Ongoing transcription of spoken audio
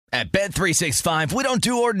At Bet365, we don't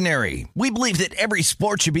do ordinary. We believe that every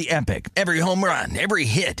sport should be epic. Every home run, every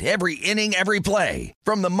hit, every inning, every play.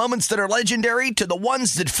 From the moments that are legendary to the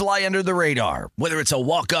ones that fly under the radar. Whether it's a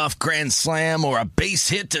walk-off grand slam or a base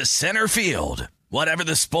hit to center field. Whatever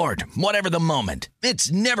the sport, whatever the moment.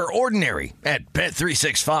 It's never ordinary at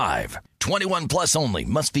Bet365. 21 plus only.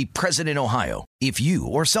 Must be present in Ohio. If you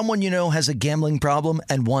or someone you know has a gambling problem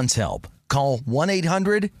and wants help, call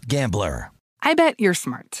 1-800-GAMBLER. I bet you're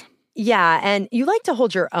smart. Yeah, and you like to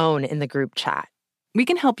hold your own in the group chat. We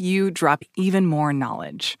can help you drop even more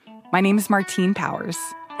knowledge. My name is Martine Powers.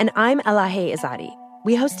 And I'm Elahe Izadi.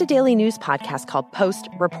 We host a daily news podcast called Post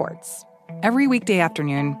Reports. Every weekday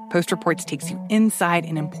afternoon, Post Reports takes you inside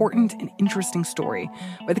an important and interesting story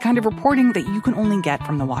with the kind of reporting that you can only get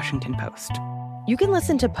from the Washington Post. You can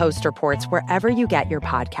listen to Post Reports wherever you get your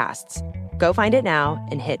podcasts. Go find it now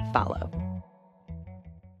and hit follow.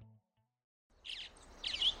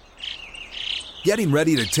 Getting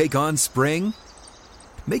ready to take on spring?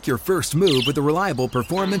 Make your first move with the reliable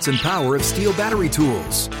performance and power of Steel battery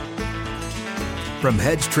tools. From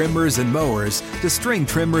hedge trimmers and mowers to string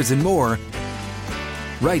trimmers and more,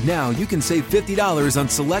 right now you can save $50 on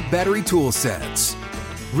select battery tool sets.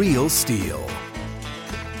 Real Steel.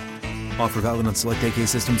 Offer valid on select AK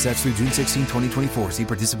system sets through June 16, 2024. See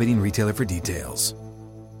participating retailer for details.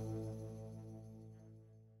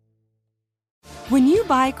 When you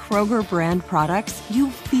buy Kroger brand products, you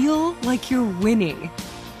feel like you're winning.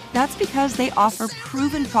 That's because they offer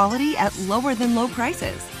proven quality at lower than low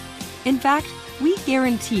prices. In fact, we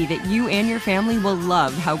guarantee that you and your family will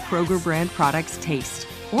love how Kroger brand products taste,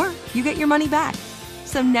 or you get your money back.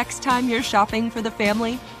 So next time you're shopping for the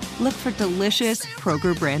family, look for delicious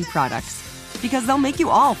Kroger brand products, because they'll make you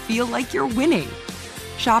all feel like you're winning.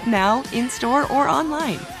 Shop now, in-store, or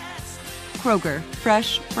online. Kroger,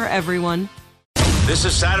 fresh for everyone. This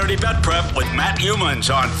is Saturday Bet Prep with Matt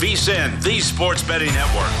Humans on VSiN, the Sports Betting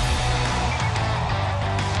Network.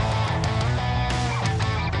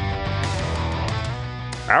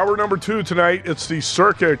 Hour number 2 tonight, it's the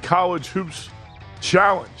Circa College Hoops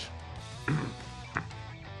Challenge.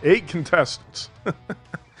 8 contestants.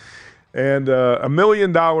 And $1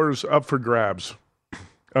 million up for grabs.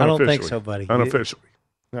 I don't think so, buddy. Unofficially.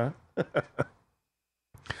 Huh?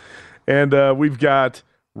 And we've got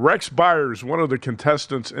Rex Byers, one of the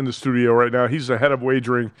contestants in the studio right now. He's the head of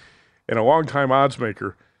wagering and a longtime odds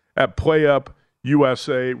maker at PlayUp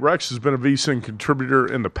USA. Rex has been a VSiN contributor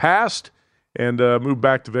in the past and moved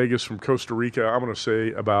back to Vegas from Costa Rica, I'm going to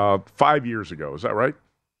say, about 5 years ago. Is that right?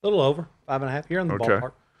 A little over, 5.5 years in the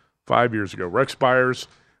ballpark. 5 years ago. Rex Byers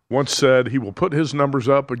once said he will put his numbers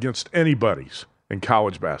up against anybody's in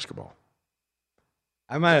college basketball.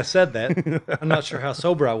 I might have said that. I'm not sure how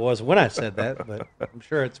sober I was when I said that, but I'm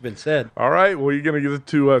sure it's been said. All right. Well, you're going to get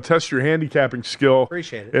to test your handicapping skill.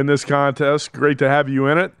 Appreciate it. In this contest. Great to have you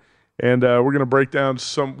in it. And we're going to break down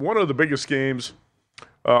one of the biggest games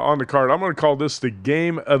on the card. I'm going to call this the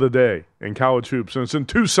game of the day in college hoops. And it's in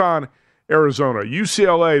Tucson, Arizona.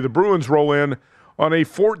 UCLA, the Bruins roll in on a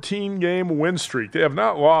 14-game win streak. They have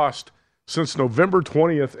not lost since November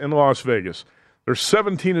 20th in Las Vegas. They're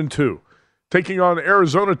 17-2. Taking on an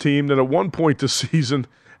Arizona team that at one point this season,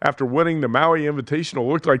 after winning the Maui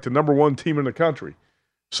Invitational, looked like the number 1 team in the country.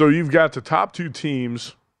 So you've got the top 2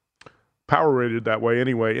 teams, power rated that way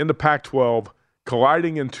anyway, in the Pac-12,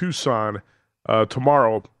 colliding in Tucson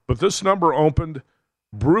tomorrow. But this number opened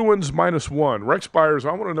Bruins -1. Rex Byers,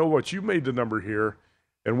 I want to know what you made the number here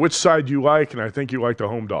and which side you like, and I think you like the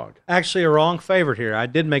home dog. Actually, a wrong favorite here. I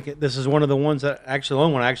did make it. This is one of the ones that actually, the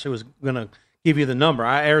only one I actually was going to give you the number.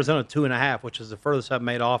 Arizona 2.5, which is the furthest I've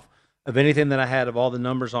made off of anything that I had of all the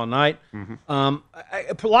numbers all night. Mm-hmm.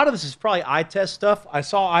 A lot of this is probably eye test stuff. I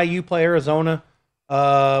saw IU play Arizona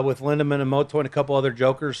with Lindemann and Moto and a couple other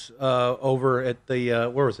jokers over at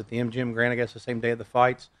the where was it? The MGM Grand, I guess, the same day of the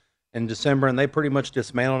fights in December, and they pretty much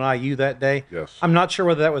dismantled IU that day. Yes. I'm not sure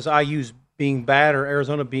whether that was IU's being bad or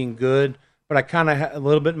Arizona being good, but I kind of had a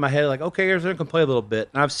little bit in my head like, okay, Arizona can play a little bit,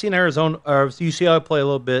 and I've seen Arizona or UCLA play a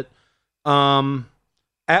little bit.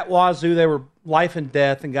 At Wazoo, they were life and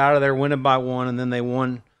death and got out of there winning by 1, and then they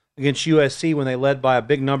won against USC when they led by a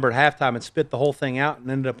big number at halftime and spit the whole thing out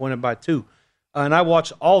and ended up winning by 2. And I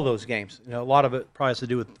watched all those games. You know, a lot of it probably has to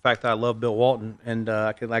do with the fact that I love Bill Walton, and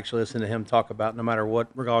I can actually listen to him talk about no matter what,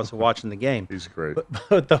 regardless of watching the game. He's great.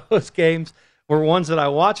 But those games were ones that I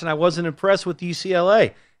watched, and I wasn't impressed with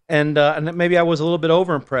UCLA. And maybe I was a little bit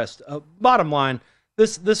over-impressed. Bottom line,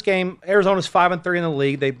 This game, Arizona's 5-3 in the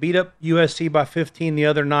league. They beat up USC by 15 the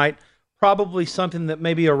other night. Probably something that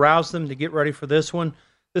maybe aroused them to get ready for this one.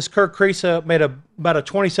 this Kirk Kriisa made about a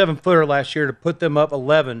 27-footer last year to put them up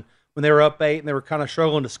 11 when they were up 8 and they were kind of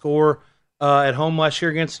struggling to score at home last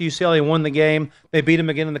year against UCLA. They won the game. They beat them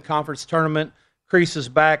again in the conference tournament. Kriisa's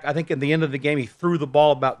back. I think at the end of the game he threw the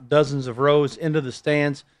ball about dozens of rows into the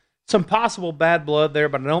stands. Some possible bad blood there,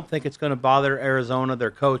 but I don't think it's going to bother Arizona.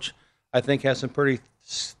 Their coach, I think, has some pretty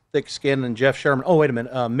thick skin. And Jeff Sherman. Oh, wait a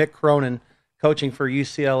minute. Mick Cronin coaching for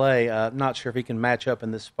UCLA. Not sure if he can match up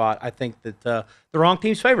in this spot. I think that the wrong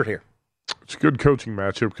team's favored here. It's a good coaching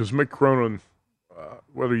matchup because Mick Cronin,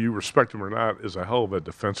 whether you respect him or not, is a hell of a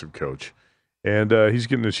defensive coach. And he's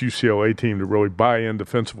getting this UCLA team to really buy in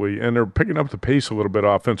defensively, and they're picking up the pace a little bit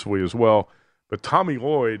offensively as well. But Tommy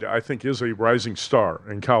Lloyd, I think, is a rising star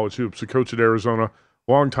in college hoops. The coach at Arizona,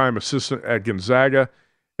 longtime assistant at Gonzaga.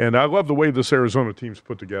 And I love the way this Arizona team's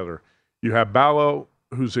put together. You have Ballo,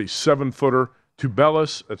 who's a 7-footer,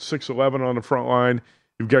 Tubelis at 6'11" on the front line.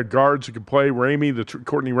 You've got guards who can play. Ramey,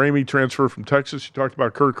 Courtney Ramey, transfer from Texas. You talked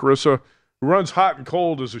about Kirk Kriisa, who runs hot and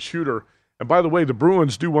cold as a shooter. And by the way, the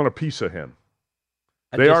Bruins do want a piece of him.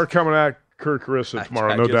 They are coming at Kirk Kriisa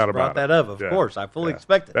tomorrow, no doubt about it. I brought that up, of course. I fully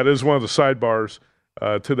expect it. That is one of the sidebars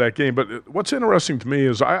to that game. But what's interesting to me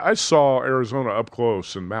is I saw Arizona up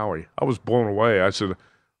close in Maui. I was blown away. I said,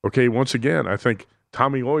 okay, once again, I think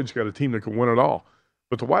Tommy Lloyd's got a team that can win it all.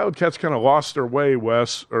 But the Wildcats kind of lost their way,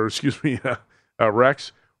 Rex,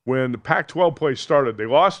 when the Pac-12 play started. They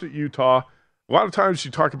lost at Utah. A lot of times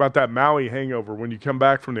you talk about that Maui hangover when you come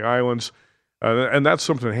back from the islands. And that's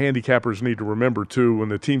something handicappers need to remember, too. When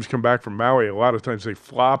the teams come back from Maui, a lot of times they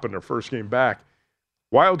flop in their first game back.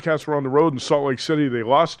 Wildcats were on the road in Salt Lake City. They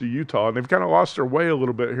lost to Utah, and they've kind of lost their way a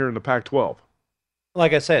little bit here in the Pac-12.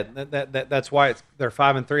 Like I said, that's why they're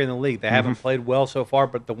 5-3 in the league. They haven't played well so far,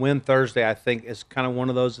 but the win Thursday, I think, is kind of one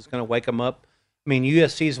of those that's going to wake them up. I mean,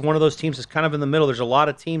 USC is one of those teams that's kind of in the middle. There's a lot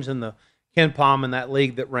of teams in the KenPom in that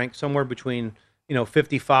league that rank somewhere between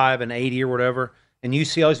 55 and 80 or whatever. And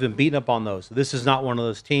UCLA's been beating up on those. This is not one of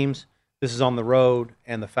those teams. This is on the road.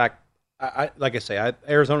 And the fact, like I say,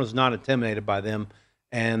 Arizona's not intimidated by them.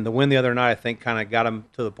 And the win the other night, I think, kind of got them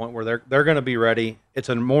to the point where they're going to be ready. It's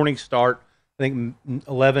a morning start. I think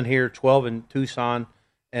 11 here, 12 in Tucson.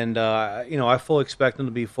 And, I fully expect them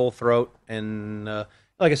to be full throat. And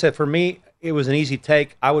like I said, for me, it was an easy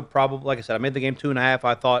take. I would probably, like I said, I made the game 2.5.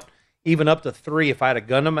 I thought even up to 3, if I had a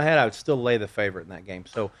gun in my head, I would still lay the favorite in that game.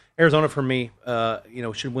 So Arizona, for me,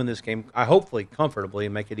 should win this game. Hopefully comfortably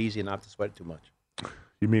and make it easy not to sweat it too much.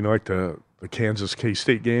 You mean like the Kansas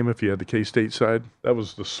K-State game? If you had the K-State side, that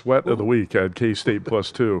was the sweat of the week. I had K-State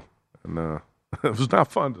 +2, and it was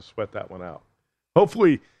not fun to sweat that one out.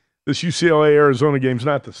 Hopefully, this UCLA-Arizona game's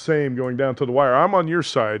not the same going down to the wire. I'm on your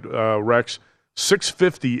side, Rex.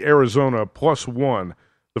 650 Arizona +1.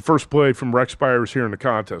 The first play from Rex Byers here in the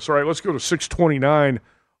contest. All right, let's go to 629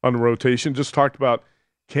 on the rotation. Just talked about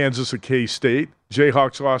Kansas at K-State.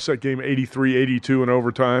 Jayhawks lost that game 83-82 in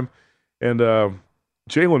overtime. And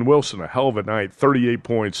Jalen Wilson, a hell of a night, 38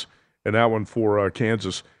 points in that one for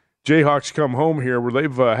Kansas. Jayhawks come home here where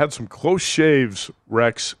they've had some close shaves,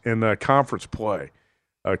 Rex, in conference play.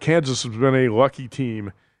 Kansas has been a lucky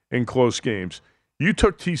team in close games. You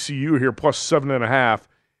took TCU here +7.5.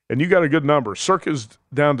 And you got a good number. Circa's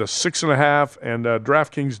down to 6.5, and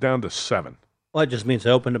DraftKings down to 7. Well, it just means I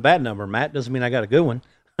opened a bad number, Matt. Doesn't mean I got a good one.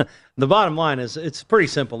 The bottom line is it's pretty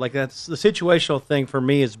simple. Like, that's the situational thing for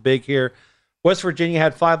me is big here. West Virginia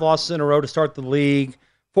had 5 losses in a row to start the league.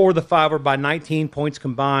 4 of the 5 were by 19 points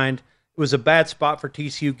combined. It was a bad spot for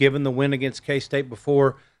TCU given the win against K-State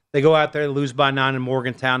before. They go out there, lose by 9 in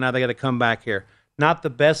Morgantown. Now they got to come back here. Not the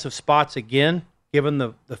best of spots again, given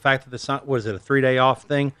the fact that it's not, what is it, a 3-day off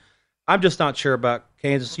thing? I'm just not sure about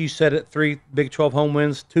Kansas. You said it, 3 Big 12 home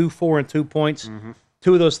wins, 2, 4, and 2 points.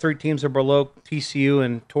 2 of those 3 teams are below TCU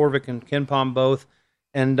and Torvik and KenPom both.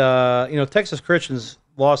 And, Texas Christians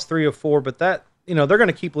lost 3 of 4, but that, they're going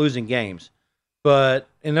to keep losing games. And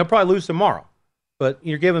they'll probably lose tomorrow. But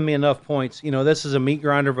you're giving me enough points. This is a meat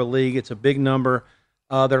grinder of a league. It's a big number.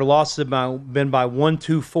 Their losses have been by 1,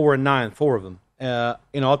 2, 4, and 9, 4 of them.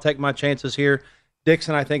 I'll take my chances here.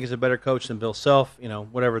 Dixon, I think, is a better coach than Bill Self.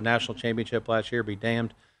 Whatever national championship last year, be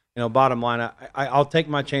damned. Bottom line, I'll take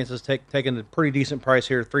my chances, taking a pretty decent price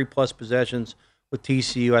here, 3+ possessions with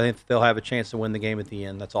TCU. I think they'll have a chance to win the game at the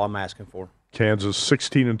end. That's all I'm asking for. Kansas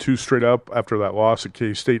 16-2 straight up after that loss at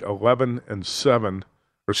K-State,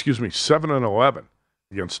 7-11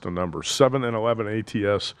 against the number. 7-11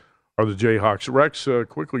 ATS are the Jayhawks. Rex,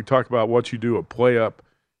 quickly talk about what you do at PlayUp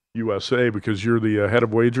USA, because you're the head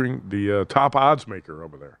of wagering, the top odds maker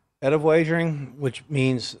over there. Head of wagering, which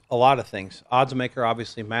means a lot of things. Odds maker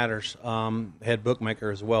obviously matters. Head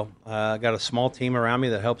bookmaker as well. I got a small team around me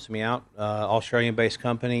that helps me out. Australian-based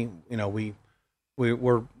company. You know,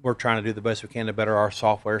 we're trying to do the best we can to better our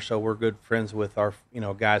software. So we're good friends with our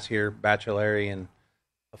guys here, Bachelary and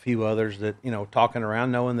a few others that talking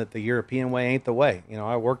around, knowing that the European way ain't the way.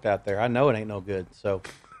 I worked out there. I know it ain't no good. So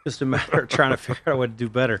just a matter of trying to figure out what to do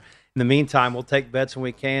better. In the meantime, we'll take bets when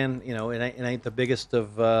we can. It ain't the biggest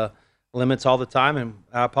of limits all the time, and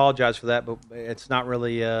I apologize for that, but it's not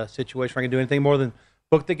really a situation where I can do anything more than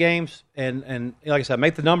book the games and like I said,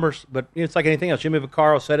 make the numbers. But it's like anything else. Jimmy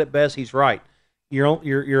Vaccaro said it best. He's right.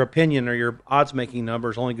 Your opinion or your odds making number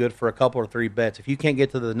is only good for a couple or three bets. If you can't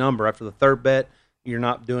get to the number after the third bet, you're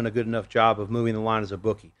not doing a good enough job of moving the line as a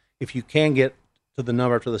bookie. If you can get to the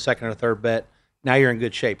number after the second or third bet, now you're in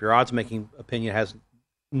good shape. Your odds making opinion has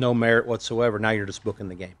no merit whatsoever. Now you're just booking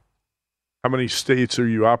the game. How many states are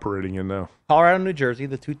you operating in now? Colorado and New Jersey,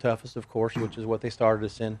 the two toughest, of course, which is what they started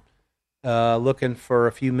us in. Looking for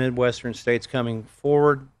a few Midwestern states coming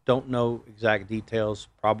forward. Don't know exact details,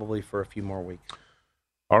 probably for a few more weeks.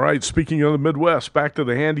 All right, speaking of the Midwest, back to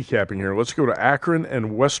the handicapping here. Let's go to Akron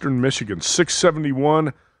and Western Michigan.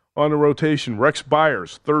 671 on the rotation. Rex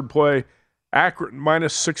Byers, third play. Akron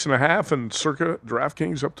minus 6.5, and Circa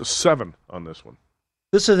DraftKings up to 7 on this one.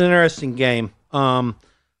 This is an interesting game.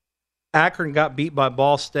 Akron got beat by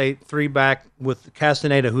Ball State, 3-back with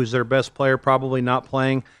Castaneda, who's their best player, probably not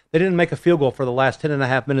playing. They didn't make a field goal for the last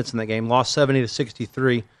 10.5 minutes in the game, lost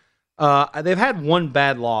 70-63. They've had one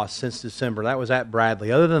bad loss since December. That was at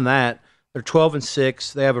Bradley. Other than that, they're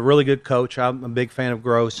 12-6. They have a really good coach. I'm a big fan of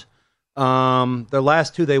Gross. Their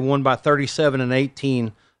last two, they won by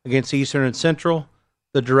 37-18 against Eastern and Central.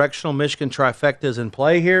 The directional Michigan trifecta is in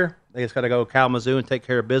play here. They just got to go to Kalamazoo and take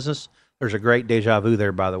care of business. There's a great deja vu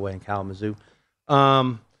there, by the way, in Kalamazoo.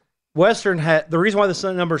 Western the reason why this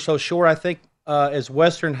number is so short, I think, is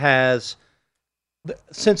Western has,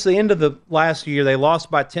 since the end of the last year, they lost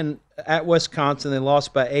by 10 at Wisconsin. They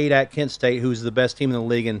lost by 8 at Kent State, who's the best team in the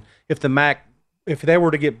league. And if they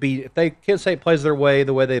were to get beat, Kent State plays their way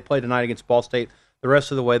the way they played tonight against Ball State, the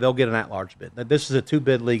rest of the way they'll get an at-large bid. This is a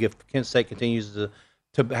 2-bid league if Kent State continues to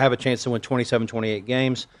have a chance to win 27-28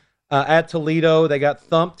 games. At Toledo, they got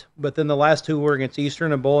thumped, but then the last two were against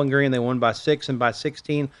Eastern and Bowling Green. They won by 6 and by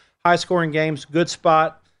 16. High-scoring games, good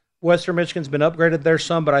spot. Western Michigan's been upgraded there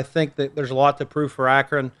some, but I think that there's a lot to prove for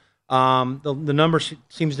Akron. The number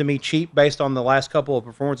seems to me cheap based on the last couple of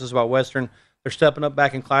performances about Western. They're stepping up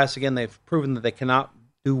back in class again. They've proven that they cannot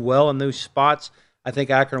do well in those spots. I think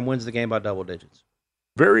Akron wins the game by double digits.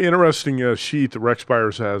 Very interesting sheet that Rex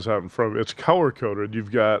Byers has out in front of it. It's color-coded.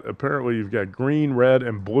 You've got green, red,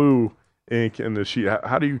 and blue ink in the sheet.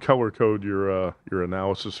 How do you color-code your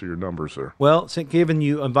analysis of your numbers there? Well, given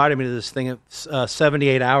you invited me to this thing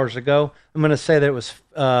 78 hours ago, I'm going to say that it was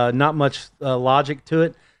not much logic to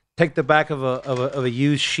it. Take the back of a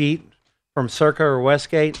used sheet from Circa or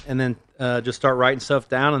Westgate and then just start writing stuff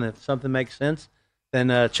down, and if something makes sense,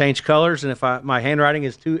 then change colors. And if my handwriting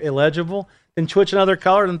is too illegible, then switch another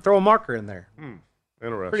color and throw a marker in there.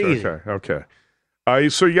 Interesting. Pretty easy. Okay.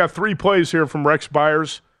 So you got 3 plays here from Rex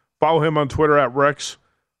Byers. Follow him on Twitter at Rex_Byers,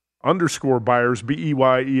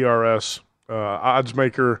 Beyers, odds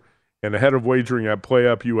maker and the head of wagering at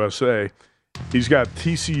PlayUp USA. He's got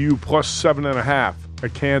TCU plus 7.5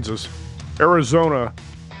 at Kansas, Arizona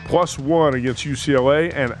plus 1 against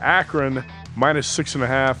UCLA, and Akron minus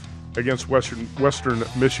 6.5 against Western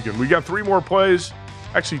Michigan. We got 3 more plays,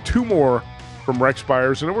 actually 2 more from Rex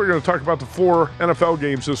Byers, and then we're going to talk about the 4 NFL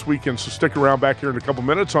games this weekend, so stick around back here in a couple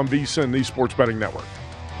minutes on VSiN, the Sports Betting Network.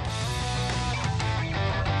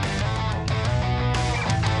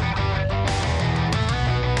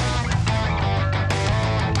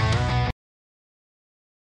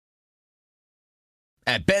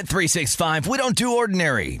 At Bet365, we don't do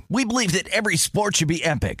ordinary. We believe that every sport should be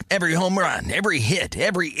epic. Every home run, every hit,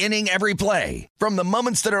 every inning, every play. From the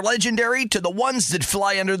moments that are legendary to the ones that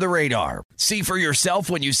fly under the radar. See for yourself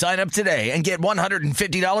when you sign up today and get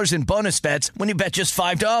 $150 in bonus bets when you bet just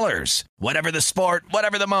 $5. Whatever the sport,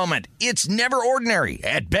 whatever the moment, it's never ordinary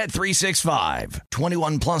at Bet365.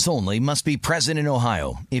 21 plus only. Must be present in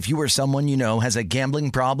Ohio. If you or someone you know has a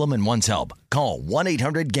gambling problem and wants help, call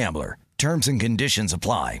 1-800-GAMBLER. Terms and conditions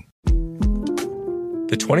apply.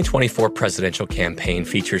 The 2024 presidential campaign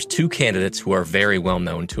features 2 candidates who are very well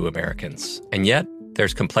known to Americans. And yet,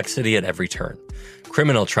 there's complexity at every turn.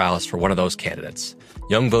 Criminal trials for one of those candidates.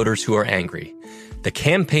 Young voters who are angry. The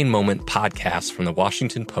Campaign Moment podcast from the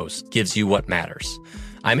Washington Post gives you what matters.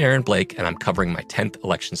 I'm Aaron Blake, and I'm covering my 10th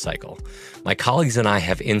election cycle. My colleagues and I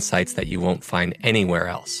have insights that you won't find anywhere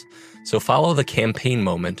else. So follow the campaign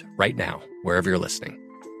moment right now, wherever you're listening.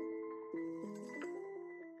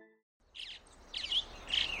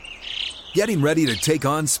 Getting ready to take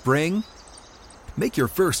on spring? Make your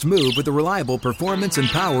first move with the reliable performance and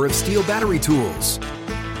power of Steel battery tools.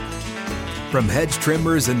 From hedge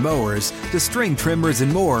trimmers and mowers to string trimmers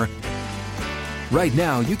and more, right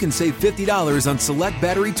now you can save $50 on select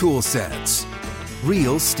battery tool sets.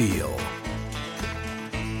 Real Steel.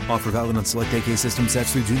 Offer valid on select AK system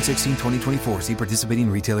sets through June 16, 2024. See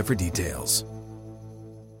participating retailer for details.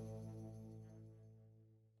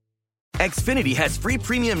 Xfinity has free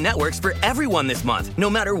premium networks for everyone this month, no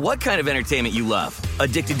matter what kind of entertainment you love.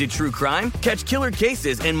 Addicted to true crime? Catch killer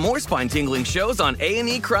cases and more spine-tingling shows on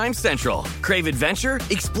A&E Crime Central. Crave adventure?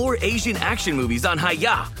 Explore Asian action movies on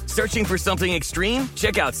Hi-Ya. Searching for something extreme?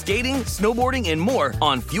 Check out skating, snowboarding, and more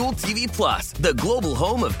on Fuel TV Plus, the global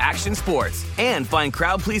home of action sports. And find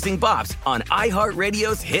crowd-pleasing bops on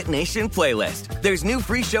iHeartRadio's Hit Nation playlist. There's new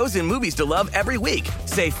free shows and movies to love every week.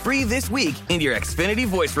 Say free this week in your Xfinity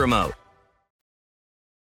voice remote.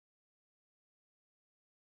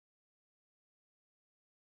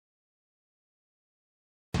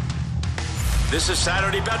 This is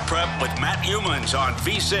Saturday Bet Prep with Matt Youmans on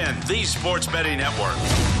VSiN, the Sports Betting Network.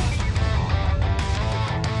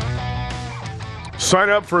 Sign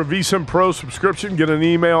up for a VSiN Pro subscription. Get an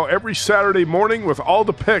email every Saturday morning with all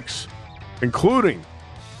the picks, including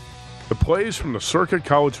the plays from the Circa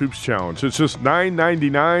College Hoops Challenge. It's just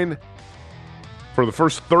 $9.99 for the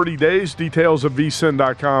first 30 days. Details at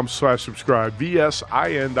vsin.com/subscribe.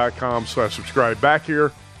 VSIN.com/subscribe. Back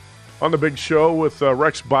here on the big show with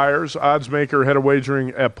Rex Byers, odds maker, head of wagering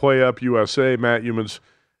at PlayUp USA, Matt Youmans,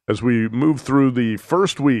 as we move through the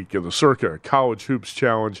first week of the Circa College Hoops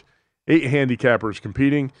Challenge. 8 handicappers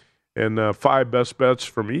competing and 5 best bets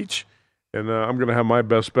from each. And I'm going to have my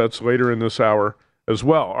best bets later in this hour as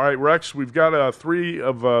well. All right, Rex, we've got 3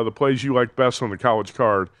 of the plays you like best on the college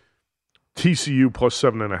card. TCU plus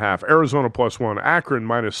 7.5, Arizona plus 1, Akron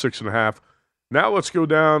minus 6.5. Now let's go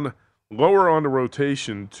down lower on the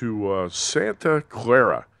rotation to Santa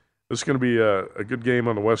Clara. This is going to be a good game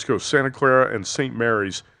on the West Coast. Santa Clara and St.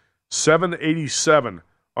 Mary's, 787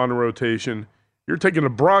 on the rotation. You're taking the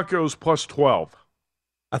Broncos plus 12.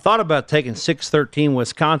 I thought about taking 6-13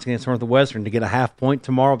 Wisconsin against Northwestern to get a half point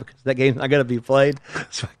tomorrow because that game's not going to be played,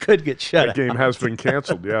 so I could get shut out. That game has been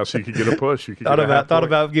canceled, yeah, so you could get a push. You could thought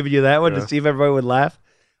about giving you that one to see if everybody would laugh.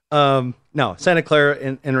 No, Santa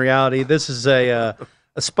Clara, in reality, this is a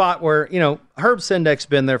spot where, Herb Sendek's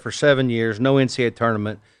been there for 7 years, no NCAA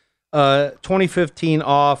tournament. 2015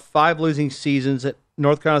 off, 5 losing seasons at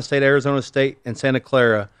North Carolina State, Arizona State, and Santa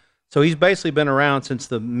Clara. So he's basically been around since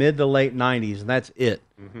the mid to late 90s, and that's it.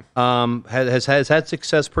 Mm-hmm. Has had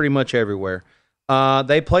success pretty much everywhere.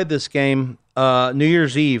 They played this game New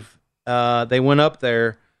Year's Eve. They went up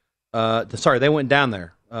there. They went down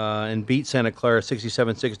there and beat Santa Clara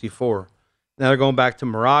 67-64. Now they're going back to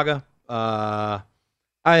Moraga. I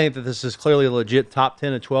think that this is clearly a legit top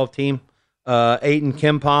 10 to 12 team. Aiden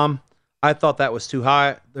Kempom, I thought that was too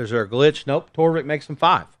high. There's a glitch. Nope, Torvik makes them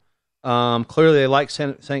 5. Clearly they like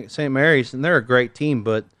St. Mary's, and they're a great team,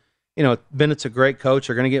 but, Bennett's a great coach.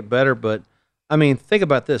 They're going to get better, but, think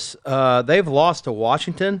about this. They've lost to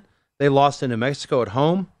Washington. They lost to New Mexico at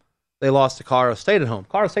home. They lost to Colorado State at home.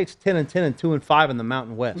 Colorado State's 10-10 and 2-5 in the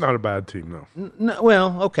Mountain West. Not a bad team, though.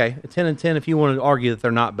 Well, okay, 10-10. If you want to argue that they're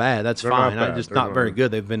not bad, that's fine. They're just not very good.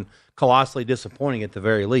 They've been colossally disappointing at the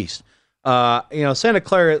very least. Santa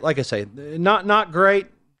Clara, like I say, not great.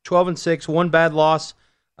 12-6, 1 bad loss.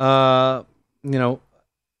 The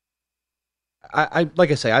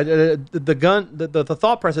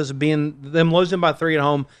thought process of being them losing by 3 at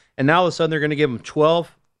home, and now all of a sudden they're going to give them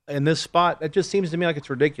 12 in this spot. It just seems to me like it's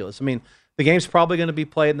ridiculous. The game's probably going to be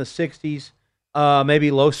played in the 60s, maybe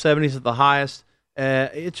low 70s at the highest.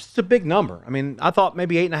 It's just a big number. I thought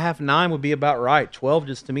maybe 8.5, 9 would be about right. 12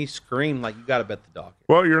 just to me screamed like you got to bet the dog.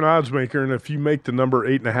 Well, you're an odds maker, and if you make the number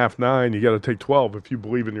 8.5, 9, you got to take 12 if you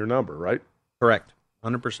believe in your number, right? Correct.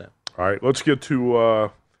 100%. All right, let's get to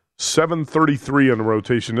 7:33 on the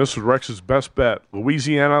rotation. This was Rex's best bet,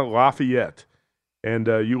 Louisiana Lafayette. And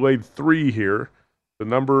you laid 3 here. The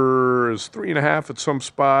number is 3.5 at some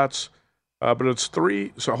spots, but it's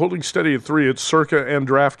 3. So holding steady at 3, it's Circa and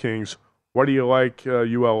DraftKings. Why do you like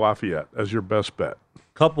UL Lafayette as your best bet? A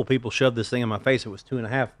couple people shoved this thing in my face. It was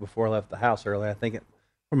 2.5 before I left the house early. I think it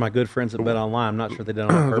for my good friends that bet online. I'm not sure they did it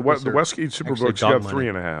on purpose. The Westgate Superbooks got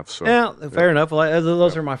 3.5. So yeah, fair enough. Well,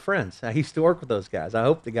 those are my friends. I used to work with those guys. I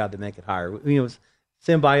hope to God they make it higher.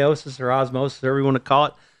 symbiosis or osmosis, whatever you want to call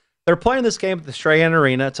it. They're playing this game at the Strahan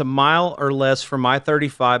Arena. It's a mile or less from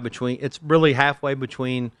I-35 it's really halfway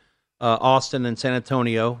between Austin and San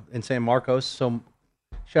Antonio and San Marcos. So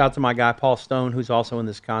shout out to my guy, Paul Stone, who's also in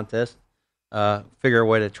this contest. Figure a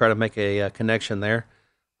way to try to make a connection there.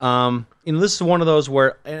 This is one of those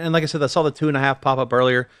where, and like I said, I saw the 2.5 pop up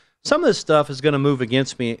earlier. Some of this stuff is going to move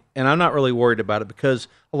against me, and I'm not really worried about it because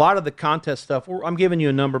a lot of the contest stuff, I'm giving you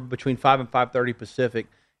a number between 5 and 5:30 Pacific,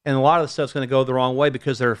 and a lot of the stuff's going to go the wrong way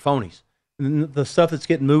because they're phonies. And the stuff that's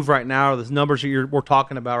getting moved right now, or the numbers that we're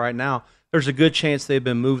talking about right now, there's a good chance they've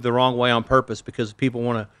been moved the wrong way on purpose because people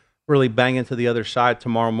want to really bang into the other side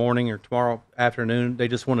tomorrow morning or tomorrow afternoon. They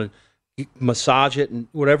just want to massage it and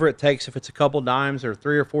whatever it takes. If it's a couple dimes or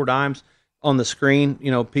 3 or 4 dimes on the screen,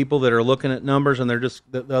 people that are looking at numbers and they're just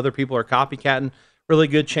the other people are copycatting. Really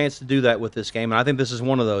good chance to do that with this game, and I think this is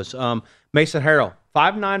one of those. Mason Harrell,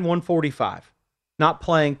 5'9", 145, not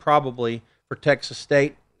playing probably for Texas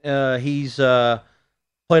State. He's played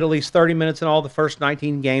at least 30 minutes in all the first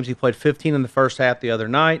 19 games. He played 15 in the first half the other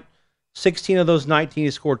night. 16 of those 19,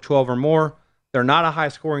 he scored 12 or more. They're not a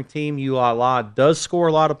high-scoring team. ULA does score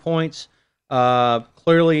a lot of points.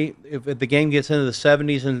 Clearly, if the game gets into the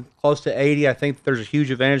 70s and close to 80, I think there's a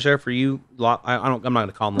huge advantage there for you. I'm not going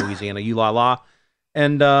to call them Louisiana, ULA.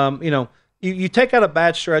 And, you take out a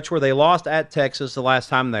bad stretch where they lost at Texas the last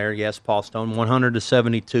time there. Yes, Paul Stone,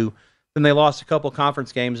 100-72. Then they lost a couple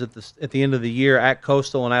conference games at the end of the year at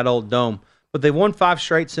Coastal and at Old Dome. But they've won 5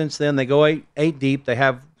 straight since then. They go eight deep. They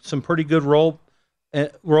have some pretty good roles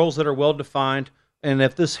that are well-defined. And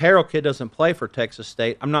if this Harrell kid doesn't play for Texas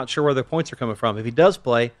State, I'm not sure where the points are coming from. If he does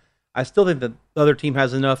play, I still think the other team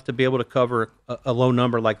has enough to be able to cover a low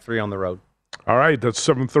number like 3 on the road. All right, that's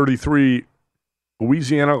 7:33.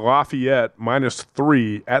 Louisiana Lafayette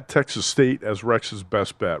 -3 at Texas State as Rex's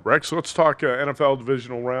best bet. Rex, let's talk NFL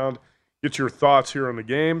divisional round. Get your thoughts here on the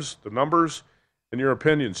games, the numbers, and your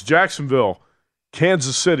opinions. Jacksonville,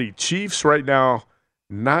 Kansas City, Chiefs right now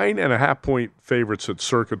 9.5-point favorites at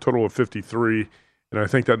circa, total of 53. And I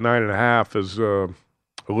think that 9.5 is a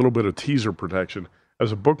little bit of teaser protection.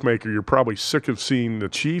 As a bookmaker, you're probably sick of seeing the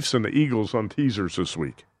Chiefs and the Eagles on teasers this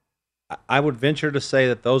week. I would venture to say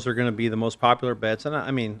that those are going to be the most popular bets. And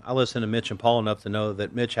I listen to Mitch and Paul enough to know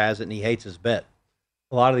that Mitch has it and he hates his bet.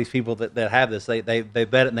 A lot of these people that have this, they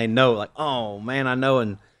bet it and they know, like, oh, man, I know.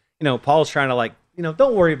 And, Paul's trying to,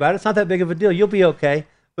 don't worry about it. It's not that big of a deal. You'll be okay.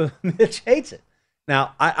 But Mitch hates it.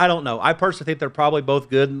 Now, I don't know. I personally think they're probably both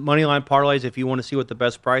good. Moneyline parlays, if you want to see what the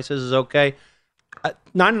best price is okay.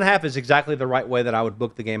 9.5 is exactly the right way that I would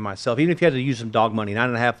book the game myself. Even if you had to use some dog money,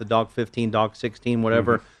 9.5, the dog 15, dog 16,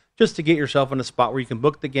 whatever, just to get yourself in a spot where you can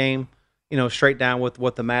book the game, straight down with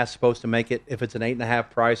what the math's supposed to make it, if it's an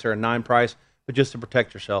 8.5 price or a 9 price, but just to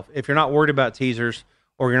protect yourself. If you're not worried about teasers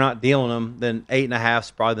or you're not dealing them, then 8.5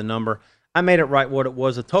 is probably the number. I made it right what it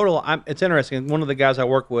was. The total, it's interesting. One of the guys I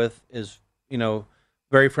work with is,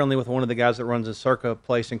 very friendly with one of the guys that runs a Circa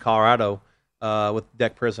place in Colorado with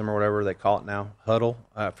Deck Prism or whatever they call it now. Huddle?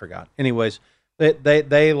 I forgot. Anyways,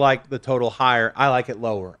 they like the total higher. I like it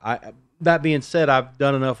lower. That being said, I've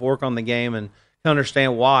done enough work on the game and can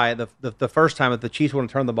understand why. The first time if the Chiefs would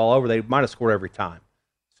have turned the ball over, they might have scored every time.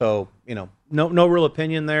 So, no real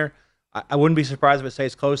opinion there. I wouldn't be surprised if it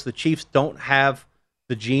stays close. The Chiefs don't have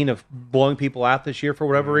the gene of blowing people out this year for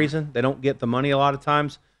whatever reason. They don't get the money a lot of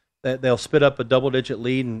times. They'll spit up a double-digit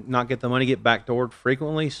lead and not get the money, get backdoored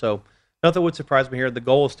frequently. So nothing would surprise me here. The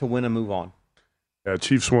goal is to win and move on. Yeah,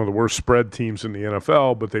 Chiefs one of the worst spread teams in the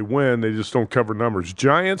NFL, but they win. They just don't cover numbers.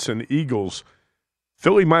 Giants and Eagles,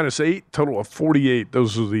 Philly -8, total of 48.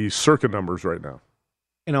 Those are the Circa numbers right now.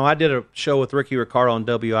 I did a show with Ricky Ricardo on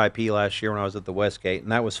WIP last year when I was at the Westgate,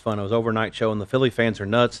 and that was fun. It was an overnight show, and the Philly fans are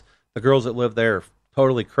nuts. The girls that live there are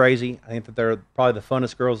totally crazy. I think that they're probably the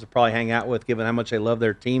funnest girls to probably hang out with, given how much they love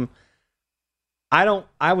their team.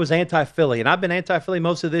 I was anti-Philly, and I've been anti-Philly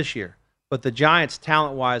most of this year. But the Giants,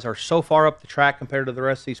 talent-wise, are so far up the track compared to the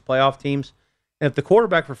rest of these playoff teams. And if the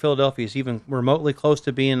quarterback for Philadelphia is even remotely close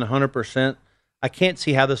to being 100%, I can't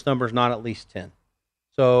see how this number is not at least 10.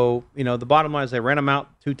 So, the bottom line is they ran them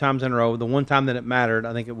out 2 times in a row. The one time that it mattered,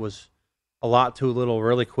 I think it was a lot too little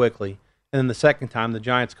really quickly. And then the second time, the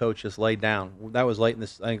Giants coach just laid down. That was late in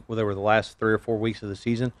this, I think, they were the last 3 or 4 weeks of the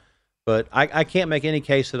season. But I can't make any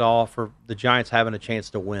case at all for the Giants having a chance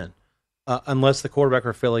to win unless the quarterback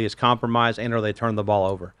for Philly is compromised and or they turn the ball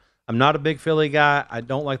over. I'm not a big Philly guy. I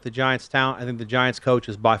don't like the Giants' talent. I think the Giants coach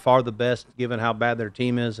is by far the best, given how bad their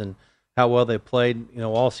team is and how well they played,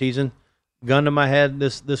 all season. Gun to my head,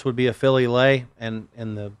 this would be a Philly lay, and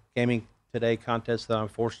in the Gaming Today contest that I'm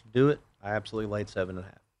forced to do it, I absolutely laid 7.5.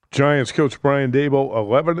 Giants coach Brian Daboll,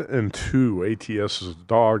 11-2. ATS is a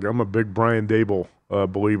dog. I'm a big Brian Daboll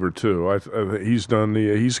believer too. He's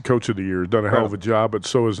a coach of the year. He's done a hell of a job, but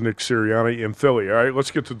so is Nick Sirianni in Philly. All right,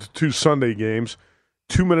 let's get to the 2 Sunday games.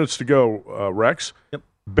 2 minutes to go, Rex. Yep.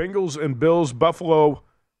 Bengals and Bills. Buffalo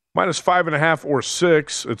 -5.5 or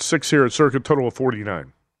 6. It's 6 here at Circuit. Total of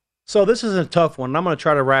 49. So this is a tough one, and I'm going to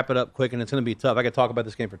try to wrap it up quick, and it's going to be tough. I could talk about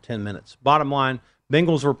this game for 10 minutes. Bottom line,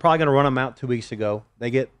 Bengals were probably going to run them out 2 weeks ago.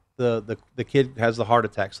 They get the kid has the heart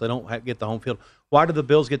attack, so they don't get the home field. Why do the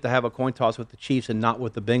Bills get to have a coin toss with the Chiefs and not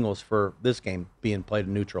with the Bengals for this game being played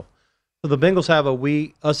in neutral? So the Bengals have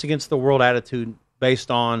a us against the world attitude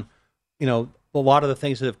based on, a lot of the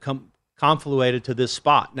things that have confluated to this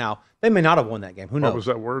spot. Now, they may not have won that game. Who knows? What was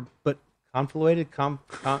that word? But confluated,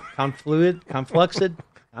 confluxed.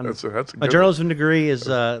 That's a my journalism degree is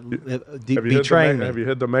betraying me. Have you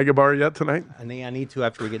hit the mega bar yet tonight? I need to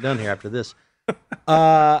after we get done here after this.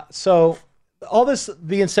 So all this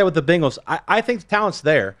being said with the Bengals, I think the talent's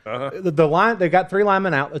there. The line, they got 3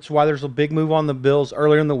 linemen out. That's why there's a big move on the Bills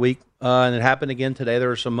earlier in the week, and it happened again today. There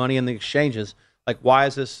was some money in the exchanges. Like, why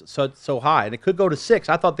is this so high? And it could go to 6.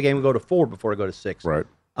 I thought the game would go to 4 before it go to 6. Right.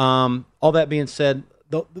 All that being said,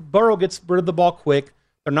 the Burrow gets rid of the ball quick.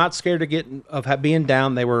 They're not scared of being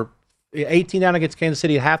down. They were 18 down against Kansas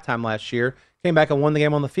City at halftime last year, came back and won the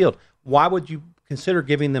game on the field. Why would you consider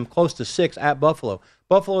giving them close to 6 at Buffalo?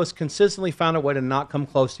 Buffalo has consistently found a way to not come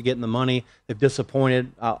close to getting the money. They've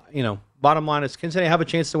disappointed. Bottom line is Kansas City have a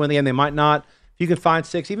chance to win the game. They might not. If you can find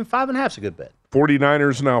 6, even 5.5 is a good bet.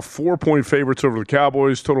 49ers now 4-point favorites over the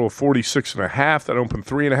Cowboys, total of 46.5. That opened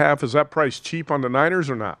 3.5. Is that price cheap on the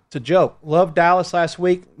Niners or not? It's a joke. Loved Dallas last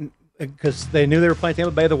week because they knew they were playing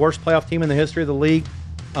Tampa Bay, the worst playoff team in the history of the league.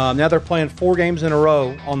 Now they're playing 4 games in a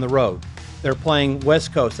row on the road. They're playing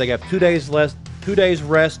West Coast. They got 2 days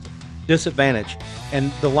rest disadvantage.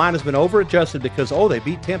 And the line has been over-adjusted because, they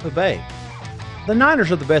beat Tampa Bay. The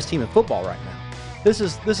Niners are the best team in football right now. This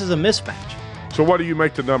is a mismatch. So what do you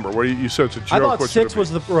make the number? What you said it's a joke. I thought 6 was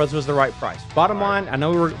the right price. Bottom line, I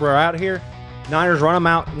know we're out here. Niners run them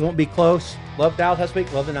out. It won't be close. Love Dallas last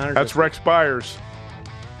week. Love the Niners. That's Rex Byers.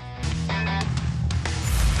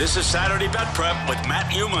 This is Saturday Bet Prep with Matt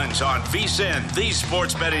Humans on VSiN, the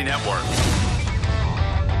Sports Betting Network.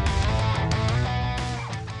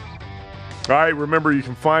 All right, remember you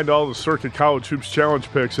can find all the Circuit College Hoops Challenge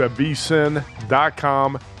picks at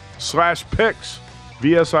vsin.com/picks.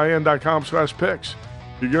 VSIN.com/picks.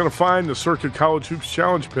 You're going to find the Circuit College Hoops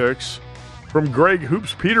Challenge picks from Greg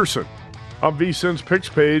Hoops Peterson on VSiN's picks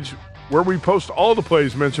page, where we post all the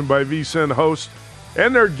plays mentioned by VSiN hosts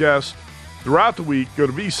and their guests throughout the week. Go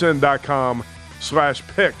to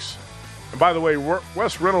vsin.com/picks. And by the way,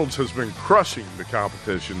 Wes Reynolds has been crushing the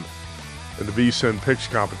competition in the VSiN picks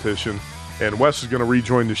competition, and Wes is going to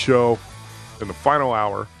rejoin the show in the final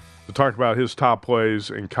hour to talk about his top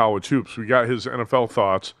plays in college hoops. We got his NFL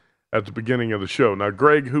thoughts at the beginning of the show. Now,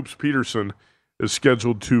 Greg Hoops Peterson is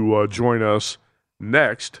scheduled to join us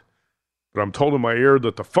next, but I'm told in my ear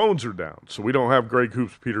that the phones are down, so we don't have Greg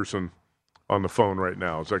Hoops Peterson on the phone right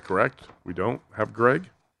now. Is that correct? We don't have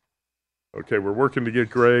Greg? Okay, we're working to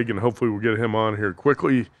get Greg, and hopefully we'll get him on here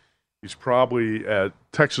quickly. He's probably at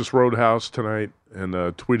Texas Roadhouse tonight and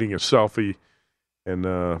tweeting a selfie and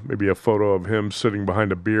maybe a photo of him sitting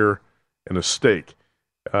behind a beer and a steak.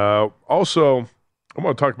 Also, I'm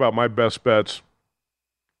going to talk about my best bets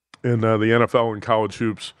in the NFL and college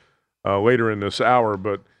hoops later in this hour,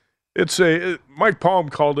 but Mike Palm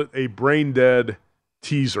called it a brain-dead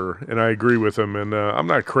teaser, and I agree with him, and I'm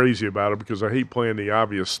not crazy about it because I hate playing the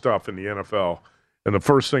obvious stuff in the NFL. And the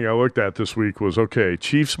first thing I looked at this week was, okay,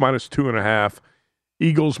 Chiefs -2.5,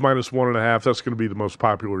 Eagles -1.5. That's going to be the most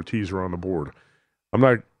popular teaser on the board.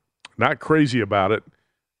 I'm not crazy about it,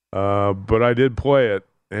 but I did play it.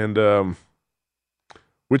 And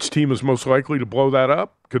which team is most likely to blow that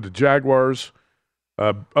up? Could the Jaguars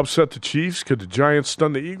upset the Chiefs? Could the Giants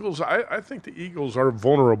stun the Eagles? I think the Eagles are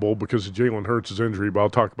vulnerable because of Jalen Hurts' injury, but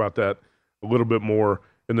I'll talk about that a little bit more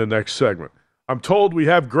in the next segment. I'm told we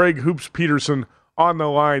have Greg Hoops Peterson on the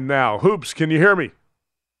line now. Hoops, can you hear me?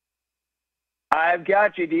 I've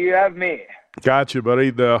got you. Do you have me? Got you, buddy.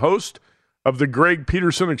 The host of the Greg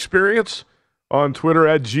Peterson Experience on Twitter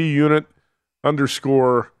at @GUnit_.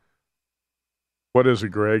 What is it,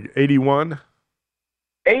 Greg? 81?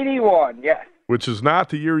 81, yes. Which is not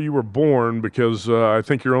the year you were born because I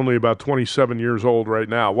think you're only about 27 years old right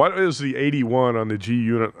now. What is the 81 on the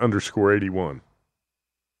 @GUnit_81?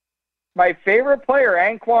 My favorite player,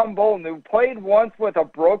 Anquan Bolden, who played once with a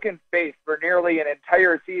broken face for nearly an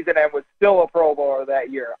entire season and was still a Pro Bowler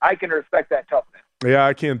that year. I can respect that toughness. Yeah,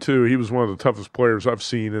 I can too. He was one of the toughest players I've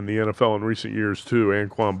seen in the NFL in recent years too,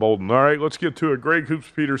 Anquan Boldin. All right, let's get to it. Greg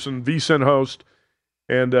Hoops Peterson, VSiN host,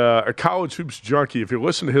 and a college hoops junkie. If you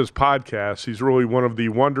listen to his podcast, he's really one of the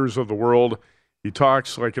wonders of the world. He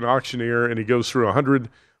talks like an auctioneer, and he goes through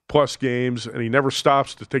 100-plus games, and he never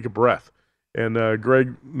stops to take a breath. And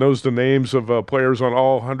Greg knows the names of players on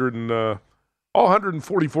all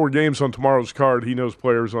 144 games on tomorrow's card. He knows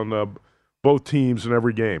players on both teams in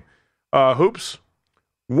every game. Hoops,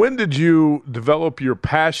 when did you develop your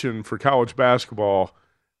passion for college basketball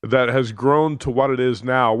that has grown to what it is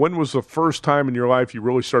now? When was the first time in your life you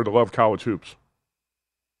really started to love college hoops?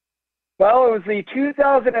 Well, it was the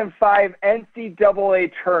 2005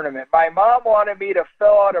 NCAA tournament. My mom wanted me to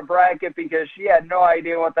fill out a bracket because she had no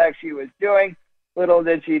idea what the heck she was doing. Little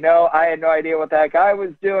did she know, I had no idea what the heck I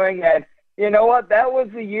was doing. And you know what? That was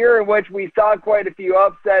the year in which we saw quite a few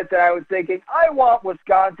upsets, and I was thinking, I want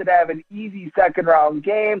Wisconsin to have an easy second-round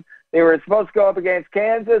game. They were supposed to go up against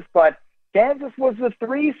Kansas, but Kansas was the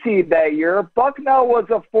 3 seed that year. Bucknell was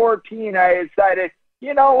a 14. I decided,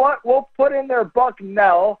 you know what? We'll put in their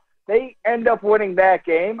Bucknell. They end up winning that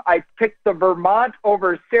game. I picked the Vermont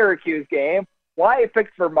over Syracuse game. Why I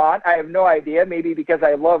picked Vermont, I have no idea. Maybe because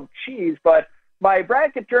I love cheese, but my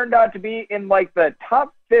bracket turned out to be in like the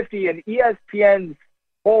top 50 in ESPN's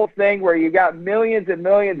whole thing where you got millions and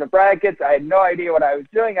millions of brackets. I had no idea what I was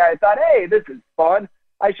doing. I thought, hey, this is fun.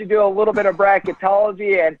 I should do a little bit of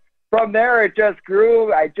bracketology. And from there, it just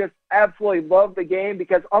grew. I just absolutely love the game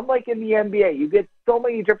because unlike in the NBA, you get so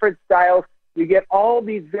many different styles. You get all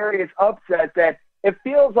these various upsets that it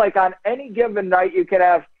feels like on any given night you can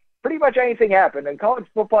have pretty much anything happen. In college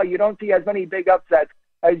football, you don't see as many big upsets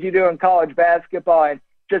as you do in college basketball, and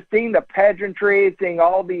just seeing the pageantry, seeing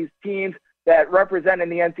all these teams that represent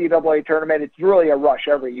in the NCAA tournament, it's really a rush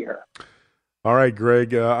every year. All right,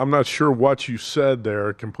 Greg, I'm not sure what you said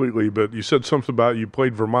there completely, but you said something about you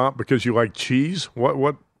played Vermont because you like cheese.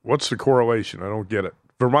 What's the correlation? I don't get it.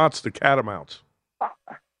 Vermont's the Catamounts.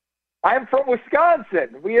 I'm from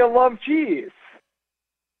Wisconsin. We love cheese.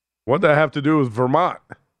 What'd that have to do with Vermont?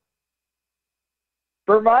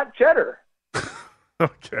 Vermont cheddar.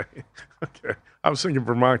 Okay. I was thinking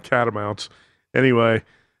Vermont Catamounts. Anyway,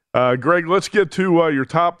 Greg, let's get to your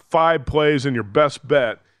top 5 plays and your best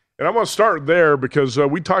bet. And I'm going to start there because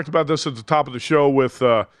we talked about this at the top of the show with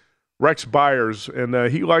Rex Byers, and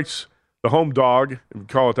he likes the home dog. We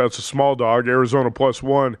call it that's a small dog, Arizona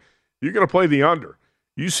 +1. You're going to play the under.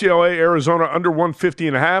 UCLA, Arizona under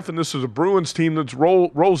 150.5, and this is a Bruins team that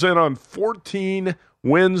rolls in on 14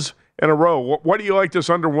 wins in a row. Why do you like this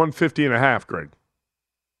under 150.5, Greg?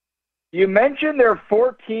 You mentioned their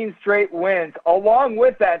 14 straight wins. Along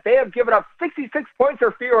with that, they have given up 66 points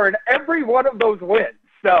or fewer in every one of those wins.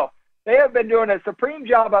 So they have been doing a supreme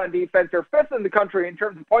job on defense. They're 5th in the country in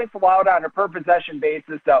terms of points allowed on a per-possession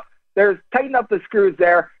basis. So they're tightening up the screws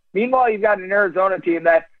there. Meanwhile, you've got an Arizona team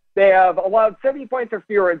that they have allowed 70 points or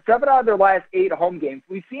fewer in 7 out of their last 8 home games.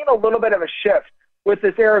 We've seen a little bit of a shift with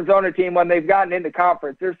this Arizona team when they've gotten into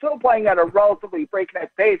conference. They're still playing at a relatively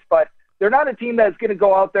breakneck pace, but they're not a team that's going to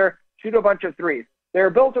go out there, shoot a bunch of threes. They're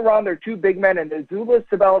built around their 2 big men, and Azuolas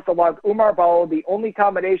Tubelis along with Oumar Ballo, the only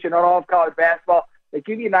combination on all of college basketball that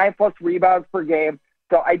give you 9+ rebounds per game.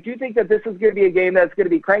 So I do think that this is going to be a game that's going to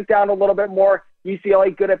be cranked down a little bit more.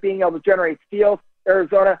 UCLA good at being able to generate steals.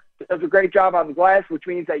 Arizona does a great job on the glass, which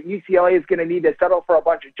means that UCLA is going to need to settle for a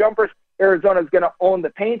bunch of jumpers. Arizona is going to own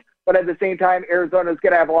the paint, but at the same time, Arizona is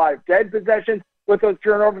going to have a lot of dead possessions with those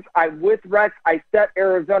turnovers. I'm with Rex. I set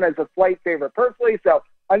Arizona as a slight favorite personally, so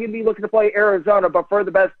I'm going to be looking to play Arizona, but for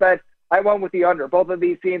the best bet, I went with the under. Both of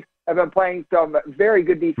these teams have been playing some very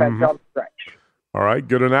good defense down the stretch. All right,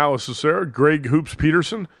 good analysis there. Greg Hoops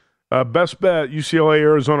Peterson. Best bet, UCLA,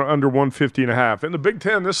 Arizona under 150.5. In the Big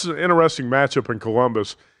Ten, this is an interesting matchup in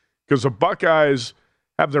Columbus because the Buckeyes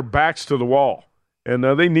have their backs to the wall, and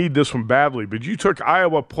they need this one badly. But you took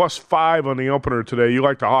Iowa +5 on the opener today. You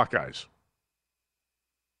like the Hawkeyes.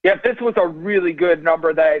 Yeah, this was a really good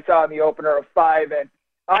number that I saw in the opener of 5, and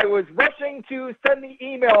I was rushing to send the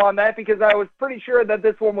email on that because I was pretty sure that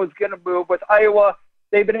this one was going to move. With Iowa,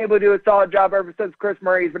 they've been able to do a solid job ever since Chris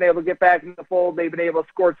Murray's been able to get back in the fold. They've been able to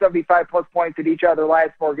score 75+ points in each of their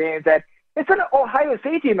last 4 games. And it's an Ohio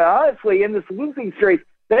State team, and honestly, in this losing streak,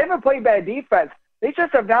 they haven't played bad defense. They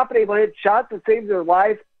just have not been able to hit shots that save their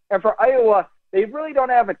lives. And for Iowa, they really don't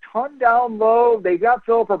have a ton down low. They've got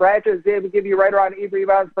Philip Bratches able to give you right around 8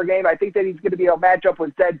 rebounds per game. I think that he's going to be a matchup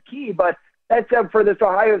with Zed Key, but that said, for this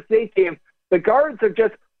Ohio State team, the guards have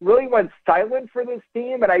just really went silent for this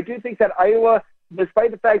team, and I do think that Iowa,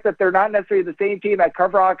 despite the fact that they're not necessarily the same team at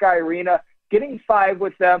Cover Hawkeye Arena, getting 5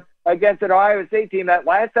 with them against an Ohio State team that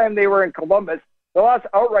last time they were in Columbus, they lost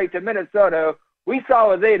outright to Minnesota. We saw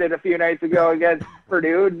what they did a few nights ago against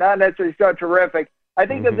Purdue, not necessarily so terrific. I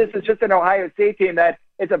think that this is just an Ohio State team that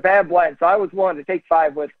it's a bad blend, so I was willing to take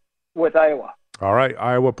 5 with Iowa. All right,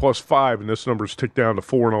 Iowa +5, and this number's ticked down to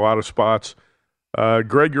 4 in a lot of spots.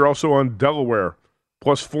 Greg, you're also on Delaware,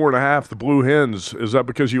 +4.5, the Blue Hens. Is that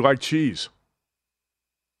because you like cheese?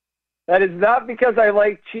 That is not because I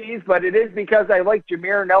like cheese, but it is because I like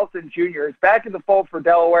Jameer Nelson Jr. He's back in the fold for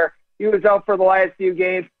Delaware. He was out for the last few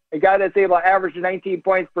games. A guy that's able to average 19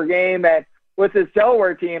 points per game. And with this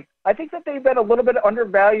Delaware team, I think that they've been a little bit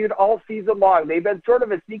undervalued all season long. They've been sort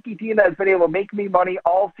of a sneaky team that's been able to make me money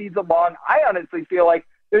all season long. I honestly feel like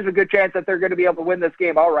there's a good chance that they're going to be able to win this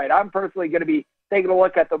game outright. I'm personally going to be taking a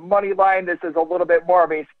look at the money line. This is a little bit more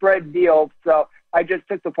of a spread deal, so I just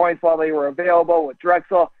took the points while they were available with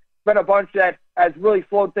Drexel. It's been a bunch that has really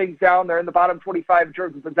slowed things down. They're in the bottom 25 in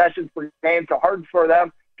terms of possessions per game, so hard for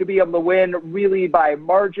them to be able to win really by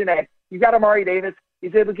margin. And you got Amari Davis.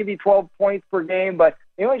 He's able to give you 12 points per game, but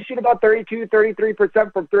they only shoot about 32,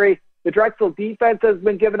 33% from three. The Drexel defense has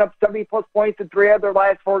been giving up 70-plus points in 3 of their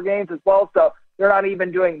last 4 games as well, so they're not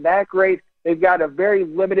even doing that great. They've got a very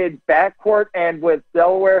limited backcourt, and with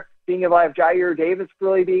Delaware being able to have Jair Davis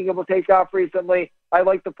really being able to take off recently, I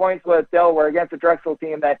like the points with Delaware against a Drexel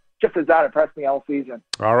team that just has not impressed me all season.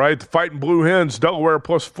 All right, the Fighting Blue Hens, Delaware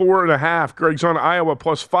 +4.5. Greg's on Iowa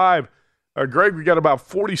 +5. Greg, we got about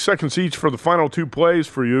 40 seconds each for the final 2 plays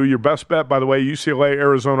for you. Your best bet, by the way, UCLA,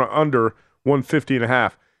 Arizona under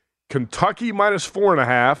 150.5. Kentucky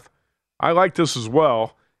 -4.5. I like this as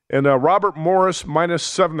well. And Robert Morris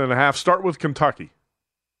 -7.5. Start with Kentucky.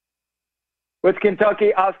 With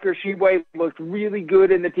Kentucky, Oscar Tshiebwe looked really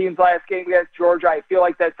good in the team's last game against Georgia. I feel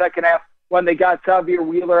like that second half, when they got Xavier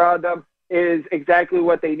Wheeler on them, is exactly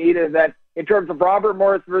what they needed. And then in terms of Robert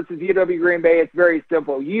Morris versus UW Green Bay, it's very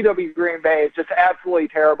simple. UW Green Bay is just absolutely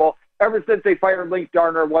terrible. Ever since they fired Link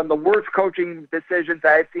Darner, one of the worst coaching decisions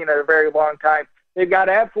I've seen in a very long time. They've got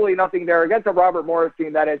absolutely nothing there against a Robert Morris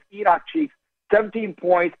team that has Enoch Cheeks, 17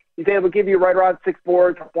 points. He's able to give you right around 6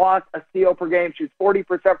 boards, a block, a steal per game, shoots 40%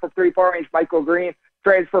 from 3-point range. Michael Green,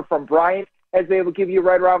 transfer from Bryant, has been able to give you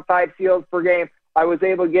right around 5 steals per game. I was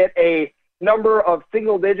able to get a number of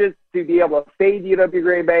single digits to be able to fade UW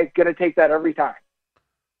Green Bay. Going to take that every time.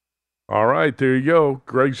 All right, there you go.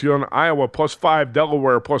 Greg's on Iowa +5,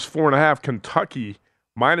 Delaware +4.5, Kentucky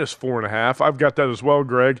 -4.5. I've got that as well,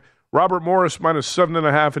 Greg. Robert Morris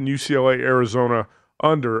 -7.5, and UCLA, Arizona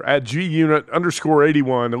under at GUnit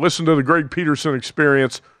 _81. And listen to the Greg Peterson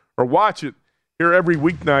Experience or watch it here every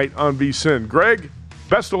weeknight on VSiN. Greg,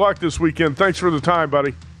 best of luck this weekend. Thanks for the time,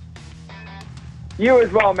 buddy. You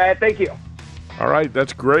as well, Matt. Thank you. All right,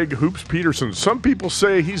 that's Greg Hoops Peterson. Some people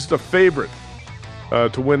say he's the favorite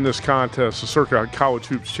to win this contest, the Circa College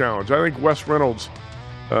Hoops Challenge. I think Wes Reynolds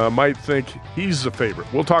might think he's the favorite.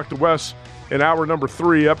 We'll talk to Wes in hour number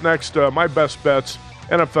 3. Up next, my best bets,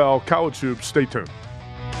 NFL, college hoops. Stay tuned.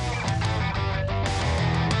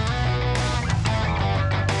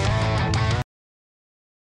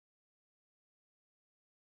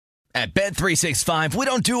 At Bet365, we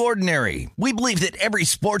don't do ordinary. We believe that every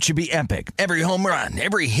sport should be epic. Every home run,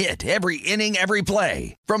 every hit, every inning, every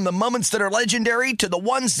play. From the moments that are legendary to the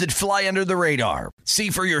ones that fly under the radar. See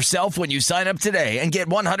for yourself when you sign up today and get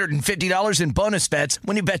 $150 in bonus bets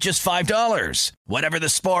when you bet just $5. Whatever the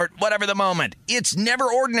sport, whatever the moment, it's never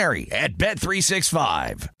ordinary at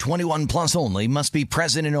Bet365. 21 plus only. Must be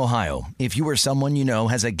present in Ohio. If you or someone you know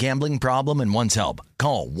has a gambling problem and wants help,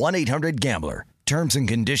 call 1-800-GAMBLER. Terms and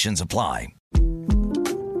conditions apply.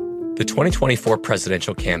 The 2024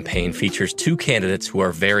 presidential campaign features 2 candidates who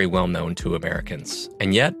are very well known to Americans.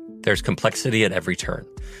 And yet, there's complexity at every turn.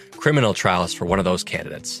 Criminal trials for one of those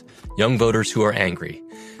candidates. Young voters who are angry.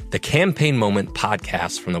 The Campaign Moment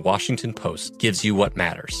podcast from the Washington Post gives you what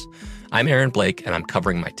matters. I'm Aaron Blake, and I'm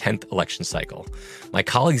covering my 10th election cycle. My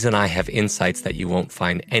colleagues and I have insights that you won't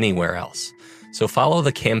find anywhere else. So follow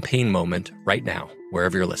The Campaign Moment right now,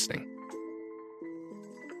 wherever you're listening.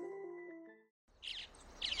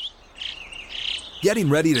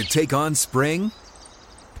 Getting ready to take on spring?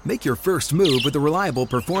 Make your first move with the reliable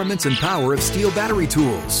performance and power of Steel battery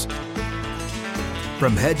tools.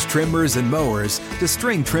 From hedge trimmers and mowers to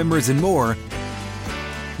string trimmers and more,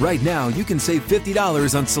 right now you can save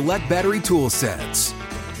 $50 on select battery tool sets.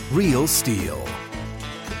 Real Steel.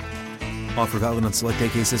 Offer valid on select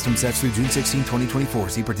AK system sets through June 16, 2024.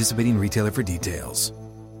 See participating retailer for details.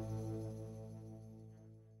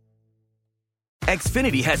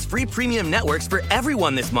 Xfinity has free premium networks for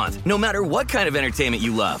everyone this month, no matter what kind of entertainment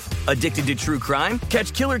you love. Addicted to true crime?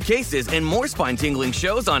 Catch killer cases and more spine-tingling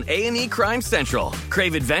shows on A&E Crime Central.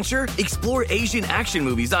 Crave adventure? Explore Asian action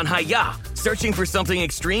movies on Hi-Ya. Searching for something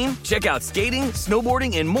extreme? Check out skating,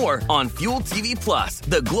 snowboarding, and more on Fuel TV Plus,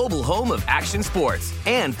 the global home of action sports.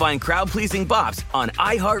 And find crowd-pleasing bops on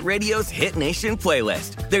iHeartRadio's Hit Nation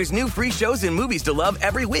playlist. There's new free shows and movies to love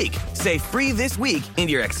every week. Say free this week in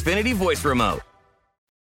your Xfinity voice remote.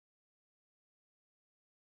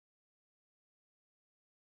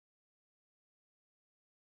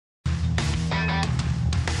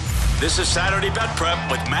 This is Saturday Bet Prep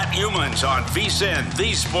with Matt Humans on VSiN,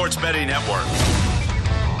 the Sports Betting Network.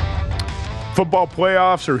 Football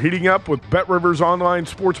playoffs are heating up with BetRivers Online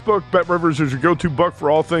Sportsbook. BetRivers is your go-to book for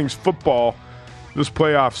all things football this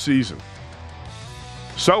playoff season.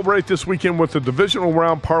 Celebrate this weekend with the divisional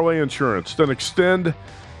round parlay insurance. Then extend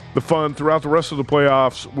the fun throughout the rest of the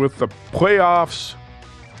playoffs with the playoffs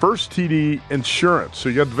first TD insurance. So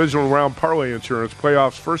you got divisional round parlay insurance,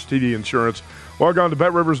 playoffs first TD insurance. Log on to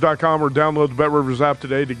BetRivers.com or download the BetRivers app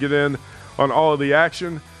today to get in on all of the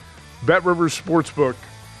action. BetRivers Sportsbook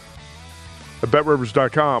at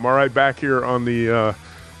BetRivers.com. All right, back here on the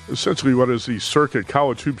essentially what is the Circuit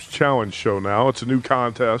College Hoops Challenge show now. It's a new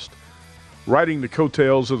contest, riding the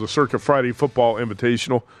coattails of the Circuit Friday Football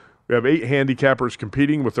Invitational. We have 8 handicappers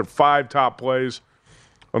competing with their 5 top plays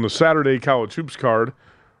on the Saturday College Hoops card.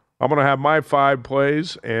 I'm going to have my 5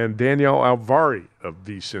 plays, and Danielle Alvari of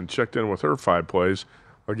VSiN checked in with her 5 plays.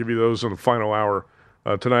 I'll give you those in the final hour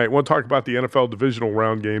tonight. I want to talk about the NFL divisional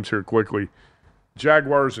round games here quickly.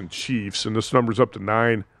 Jaguars and Chiefs, and this number's up to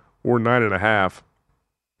 9 or 9.5,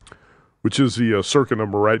 which is the circa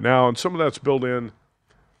number right now. And some of that's built in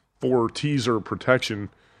for teaser protection.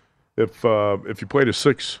 If you played a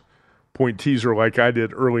 6-point teaser like I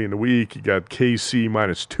did early in the week, you got KC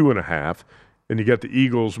minus 2.5. And you get the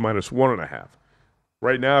Eagles minus 1.5.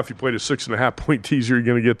 Right now, if you played a 6.5-point teaser, you're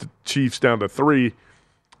going to get the Chiefs down to 3,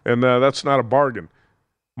 and that's not a bargain.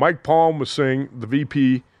 Mike Palm was saying, the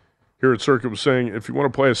VP here at Circuit was saying, if you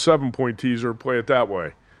want to play a 7-point teaser, play it that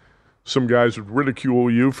way. Some guys would ridicule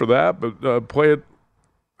you for that, but play it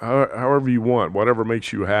however you want, whatever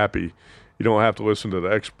makes you happy. You don't have to listen to the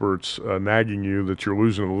experts nagging you that you're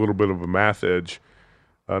losing a little bit of a math edge.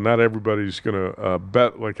 Not everybody's going to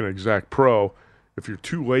bet like an exact pro. If you're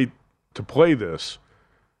too late to play this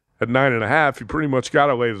at 9.5, you pretty much got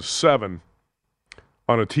to lay the 7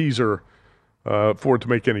 on a teaser for it to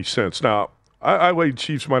make any sense. Now, I laid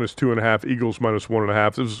Chiefs minus 2.5, Eagles minus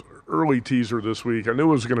 1.5. This is early teaser this week. I knew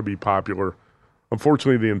it was going to be popular.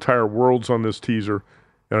 Unfortunately, the entire world's on this teaser,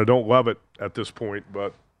 and I don't love it at this point,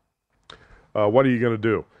 but what are you going to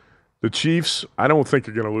do? The Chiefs, I don't think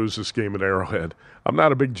are going to lose this game at Arrowhead. I'm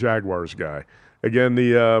not a big Jaguars guy. Again,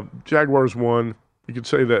 the Jaguars won. You could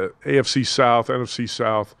say the AFC South, NFC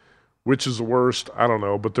South, which is the worst? I don't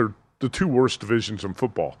know, but they're the 2 worst divisions in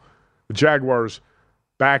football. The Jaguars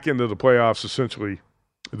back into the playoffs, essentially.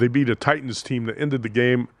 They beat a Titans team that ended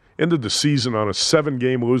the season on a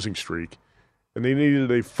 7-game losing streak, and they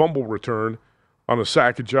needed a fumble return on a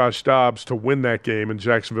sack of Josh Dobbs to win that game in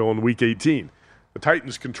Jacksonville in Week 18. The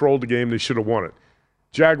Titans controlled the game. They should have won it.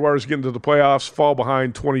 Jaguars get into the playoffs, fall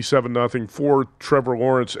behind 27-0, 4 Trevor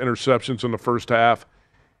Lawrence interceptions in the first half.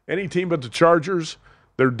 Any team but the Chargers,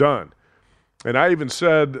 they're done. And I even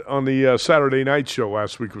said on the Saturday night show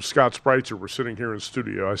last week with Scott Spreitzer, we're sitting here in the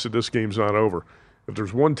studio, I said this game's not over. If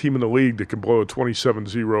there's one team in the league that can blow a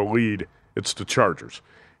 27-0 lead, it's the Chargers.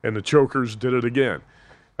 And the Chokers did it again.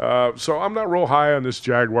 So I'm not real high on this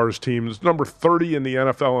Jaguars team. It's number 30 in the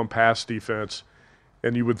NFL in pass defense.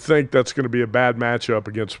 And you would think that's going to be a bad matchup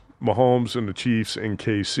against Mahomes and the Chiefs and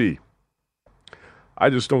KC. I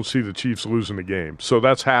just don't see the Chiefs losing the game. So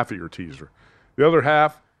that's half of your teaser. The other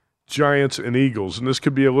half, Giants and Eagles. And this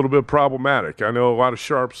could be a little bit problematic. I know a lot of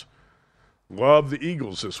sharps love the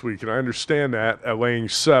Eagles this week, and I understand that at laying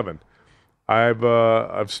 7.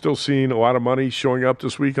 I've still seen a lot of money showing up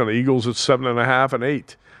this week on the Eagles at 7.5 and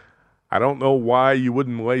 8. I don't know why you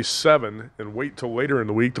wouldn't lay 7 and wait till later in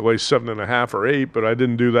the week to lay 7.5 or 8, but I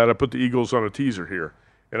didn't do that. I put the Eagles on a teaser here.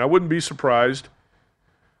 And I wouldn't be surprised.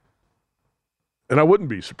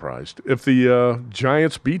 If the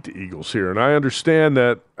Giants beat the Eagles here. And I understand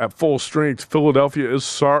that at full strength, Philadelphia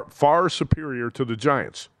is far superior to the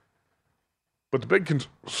Giants. But the big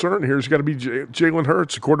concern here has got to be Jalen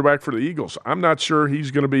Hurts, the quarterback for the Eagles. I'm not sure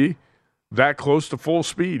he's going to be that close to full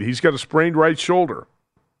speed. He's got a sprained right shoulder.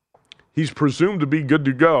 He's presumed to be good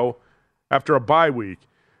to go after a bye week.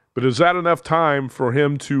 But is that enough time for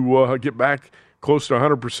him to get back close to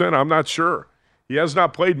 100%? I'm not sure. He has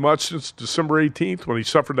not played much since December 18th when he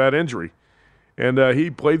suffered that injury. And he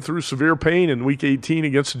played through severe pain in Week 18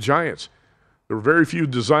 against the Giants. There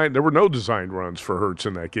were no designed runs for Hurts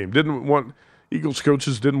in that game. Eagles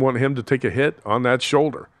coaches didn't want him to take a hit on that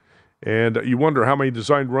shoulder. And you wonder how many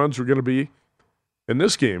designed runs are going to be in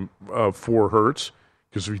this game for Hurts,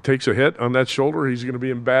 because if he takes a hit on that shoulder, he's going to be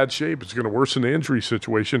in bad shape. It's going to worsen the injury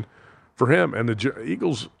situation for him. And the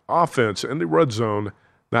Eagles' offense in the red zone,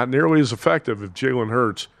 not nearly as effective if Jalen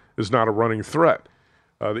Hurts is not a running threat.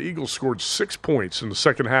 The Eagles scored 6 points in the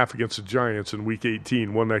second half against the Giants in Week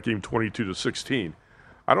 18, won that game 22-16.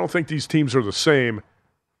 I don't think these teams are the same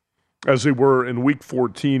as they were in Week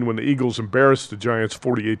 14 when the Eagles embarrassed the Giants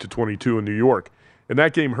 48-22 in New York. In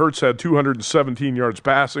that game, Hurts had 217 yards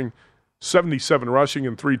passing, 77 rushing,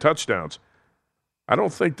 and 3 touchdowns. I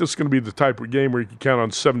don't think this is going to be the type of game where you can count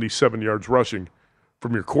on 77 yards rushing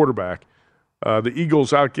from your quarterback. The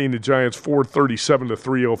Eagles outgained the Giants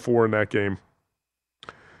 437-304 in that game.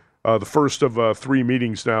 The first of 3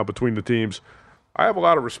 meetings now between the teams. I have a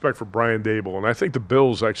lot of respect for Brian Daboll, and I think the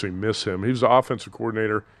Bills actually miss him. He was the offensive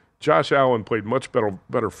coordinator. Josh Allen played much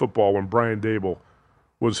better football when Brian Daboll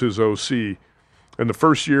was his OC. In the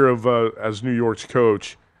first year of as New York's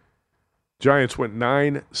coach, Giants went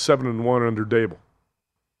 9-7-1 under Daboll.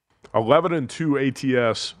 11-2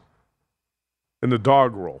 ATS in the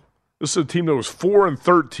dog roll. This is a team that was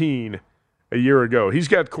 4-13 a year ago. He's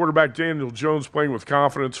got quarterback Daniel Jones playing with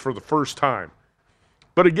confidence for the first time.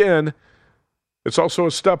 But again, it's also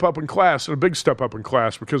a step up in class, and a big step up in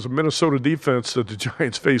class, because the Minnesota defense that the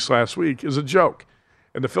Giants faced last week is a joke.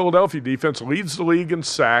 And the Philadelphia defense leads the league in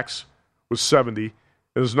sacks with 70,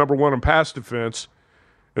 and is number 1 in pass defense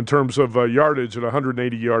in terms of yardage at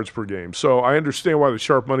 180 yards per game. So I understand why the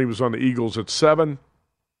sharp money was on the Eagles at 7.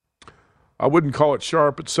 I wouldn't call it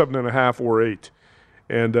sharp at 7.5 or 8.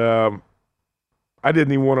 And I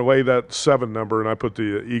didn't even want to lay that 7 number, and I put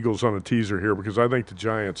the Eagles on a teaser here because I think the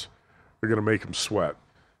Giants are going to make them sweat.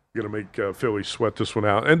 They're going to make Philly sweat this one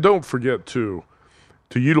out. And don't forget, too,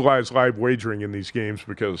 to utilize live wagering in these games,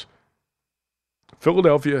 because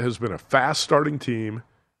Philadelphia has been a fast-starting team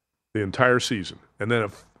the entire season. And then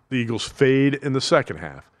if the Eagles fade in the second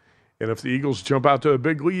half, and if the Eagles jump out to a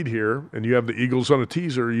big lead here and you have the Eagles on a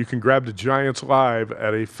teaser, you can grab the Giants live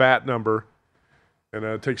at a fat number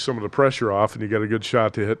and take some of the pressure off, and you got a good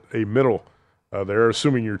shot to hit a middle there,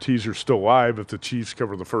 assuming your teaser's still live if the Chiefs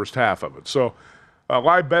cover the first half of it. So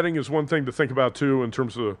live betting is one thing to think about, too, in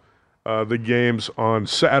terms of the games on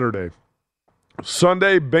Saturday.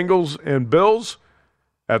 Sunday, Bengals and Bills.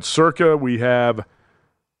 At Circa, we have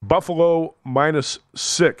Buffalo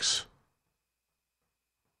 -6.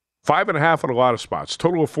 5.5 on a lot of spots.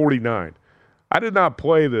 Total of 49. I did not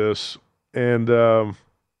play this, and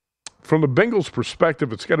from the Bengals'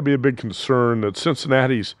 perspective, it's got to be a big concern that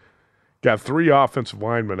Cincinnati's got 3 offensive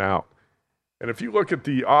linemen out. And if you look at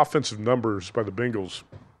the offensive numbers by the Bengals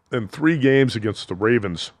in 3 games against the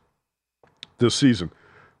Ravens this season,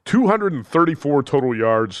 234 total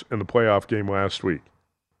yards in the playoff game last week,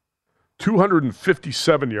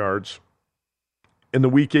 257 yards in the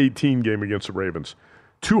Week 18 game against the Ravens,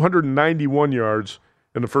 291 yards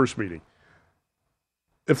in the first meeting.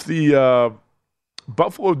 If the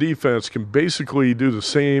Buffalo defense can basically do the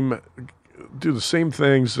same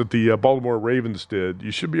things that the Baltimore Ravens did,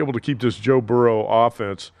 you should be able to keep this Joe Burrow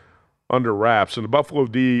offense under wraps. And the Buffalo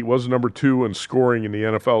D was number 2 in scoring in the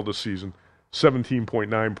NFL this season,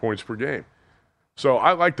 17.9 points per game. So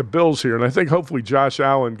I like the Bills here, and I think hopefully Josh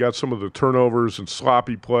Allen got some of the turnovers and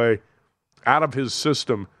sloppy play out of his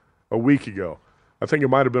system a week ago. I think it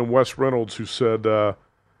might have been Wes Reynolds who said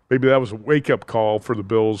maybe that was a wake-up call for the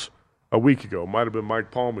Bills a week ago. It might have been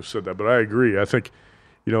Mike Palm who said that, but I agree. I think,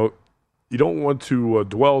 you don't want to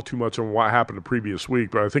dwell too much on what happened the previous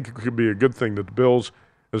week, but I think it could be a good thing that the Bills,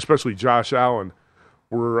 and especially Josh Allen,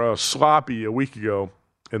 were sloppy a week ago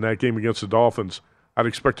in that game against the Dolphins. I'd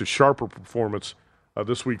expect a sharper performance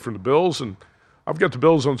this week from the Bills, and I've got the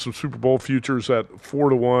Bills on some Super Bowl futures at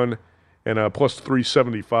 4-1 and plus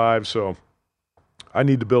 375, so I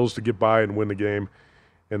need the Bills to get by and win the game,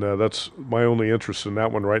 and that's my only interest in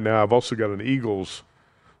that one right now. I've also got an Eagles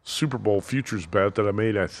Super Bowl futures bet that I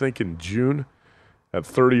made, I think, in June at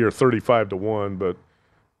 30 or 35-1, but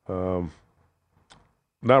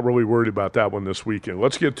not really worried about that one this weekend.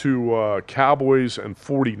 Let's get to Cowboys and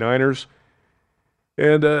 49ers.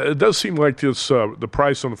 And it does seem like this the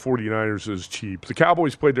price on the 49ers is cheap. The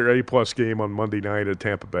Cowboys played their A-plus game on Monday night at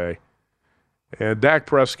Tampa Bay. And Dak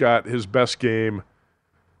Prescott, his best game,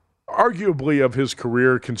 arguably of his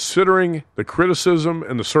career, considering the criticism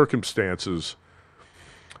and the circumstances.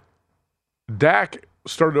 Dak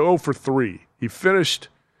started 0 for 3. He finished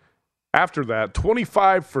After that,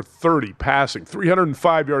 25 for 30 passing,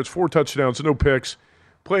 305 yards, 4 touchdowns, no picks.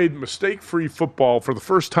 Played mistake-free football for the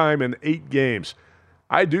first time in 8 games.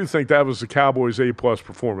 I do think that was the Cowboys' A-plus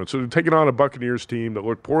performance. So they're taking on a Buccaneers team that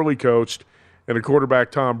looked poorly coached and a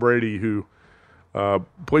quarterback, Tom Brady, who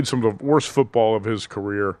played some of the worst football of his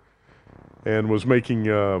career and was making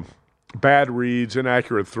bad reads,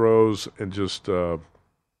 inaccurate throws, and just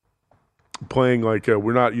playing like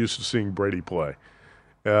we're not used to seeing Brady play.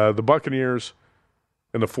 The Buccaneers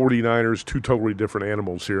and the 49ers, two totally different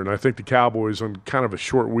animals here. And I think the Cowboys, on kind of a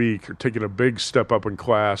short week, are taking a big step up in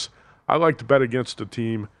class. I like to bet against a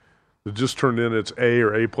team that just turned in its A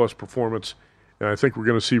or A-plus performance. And I think we're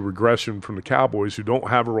going to see regression from the Cowboys, who don't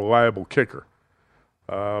have a reliable kicker.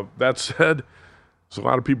 That said, there's a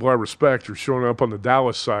lot of people I respect who are showing up on the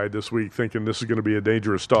Dallas side this week thinking this is going to be a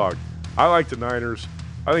dangerous dog. I like the Niners.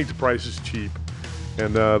 I think the price is cheap.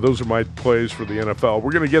 And those are my plays for the NFL.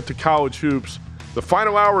 We're going to get to college hoops. The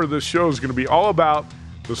final hour of this show is going to be all about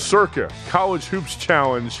the Circa College Hoops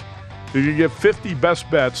Challenge. You can get 50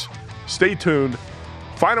 best bets. Stay tuned.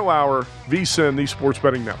 Final hour, VSiN, the Sports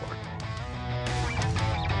Betting Network.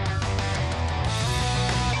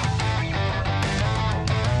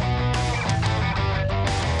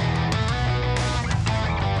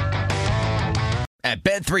 At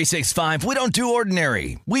Bet365, we don't do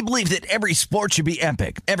ordinary. We believe that every sport should be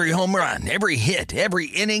epic. Every home run, every hit, every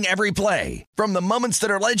inning, every play. From the moments that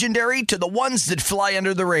are legendary to the ones that fly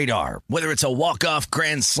under the radar. Whether it's a walk-off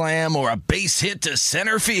grand slam or a base hit to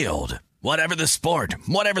center field. Whatever the sport,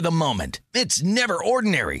 whatever the moment. It's never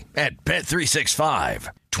ordinary at Bet365.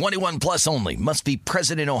 21 plus only. Must be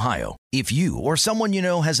present in Ohio. If you or someone you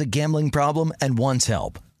know has a gambling problem and wants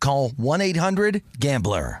help, call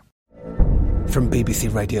 1-800-GAMBLER. From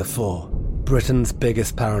BBC Radio 4, Britain's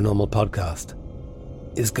biggest paranormal podcast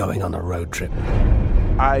is going on a road trip.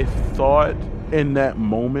 I thought in that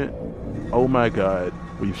moment, oh my God,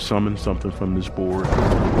 we've summoned something from this board.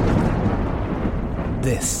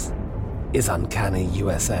 This is Uncanny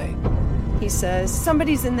USA. He says,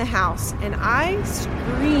 somebody's in the house, and I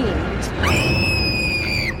screamed.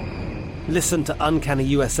 Listen to Uncanny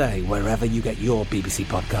USA wherever you get your BBC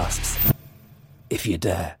podcasts, if you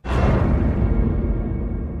dare.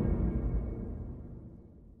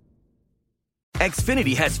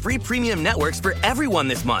 Xfinity has free premium networks for everyone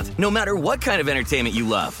this month, no matter what kind of entertainment you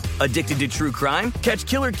love. Addicted to true crime? Catch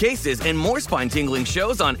killer cases and more spine-tingling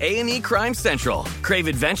shows on A&E Crime Central. Crave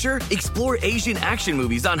adventure? Explore Asian action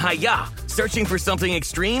movies on Hi-YAH. Searching for something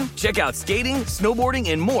extreme? Check out skating, snowboarding,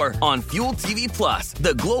 and more on Fuel TV Plus,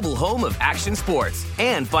 the global home of action sports.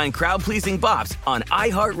 And find crowd-pleasing bops on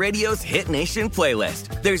iHeartRadio's Hit Nation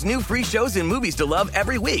playlist. There's new free shows and movies to love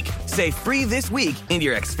every week. Say free this week in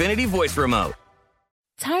your Xfinity voice remote.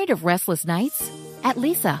 Tired of restless nights? At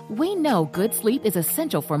Leesa, we know good sleep is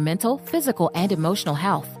essential for mental, physical, and emotional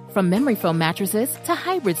health. From memory foam mattresses to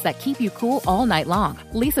hybrids that keep you cool all night long,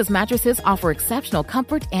 Leesa's mattresses offer exceptional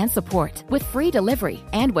comfort and support with free delivery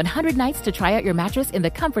and 100 nights to try out your mattress in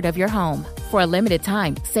the comfort of your home. For a limited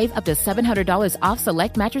time, save up to $700 off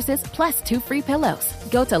select mattresses plus 2 free pillows.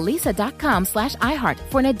 Go to leesa.com/iHeart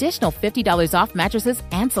for an additional $50 off mattresses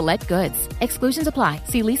and select goods. Exclusions apply.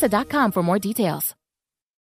 See leesa.com for more details.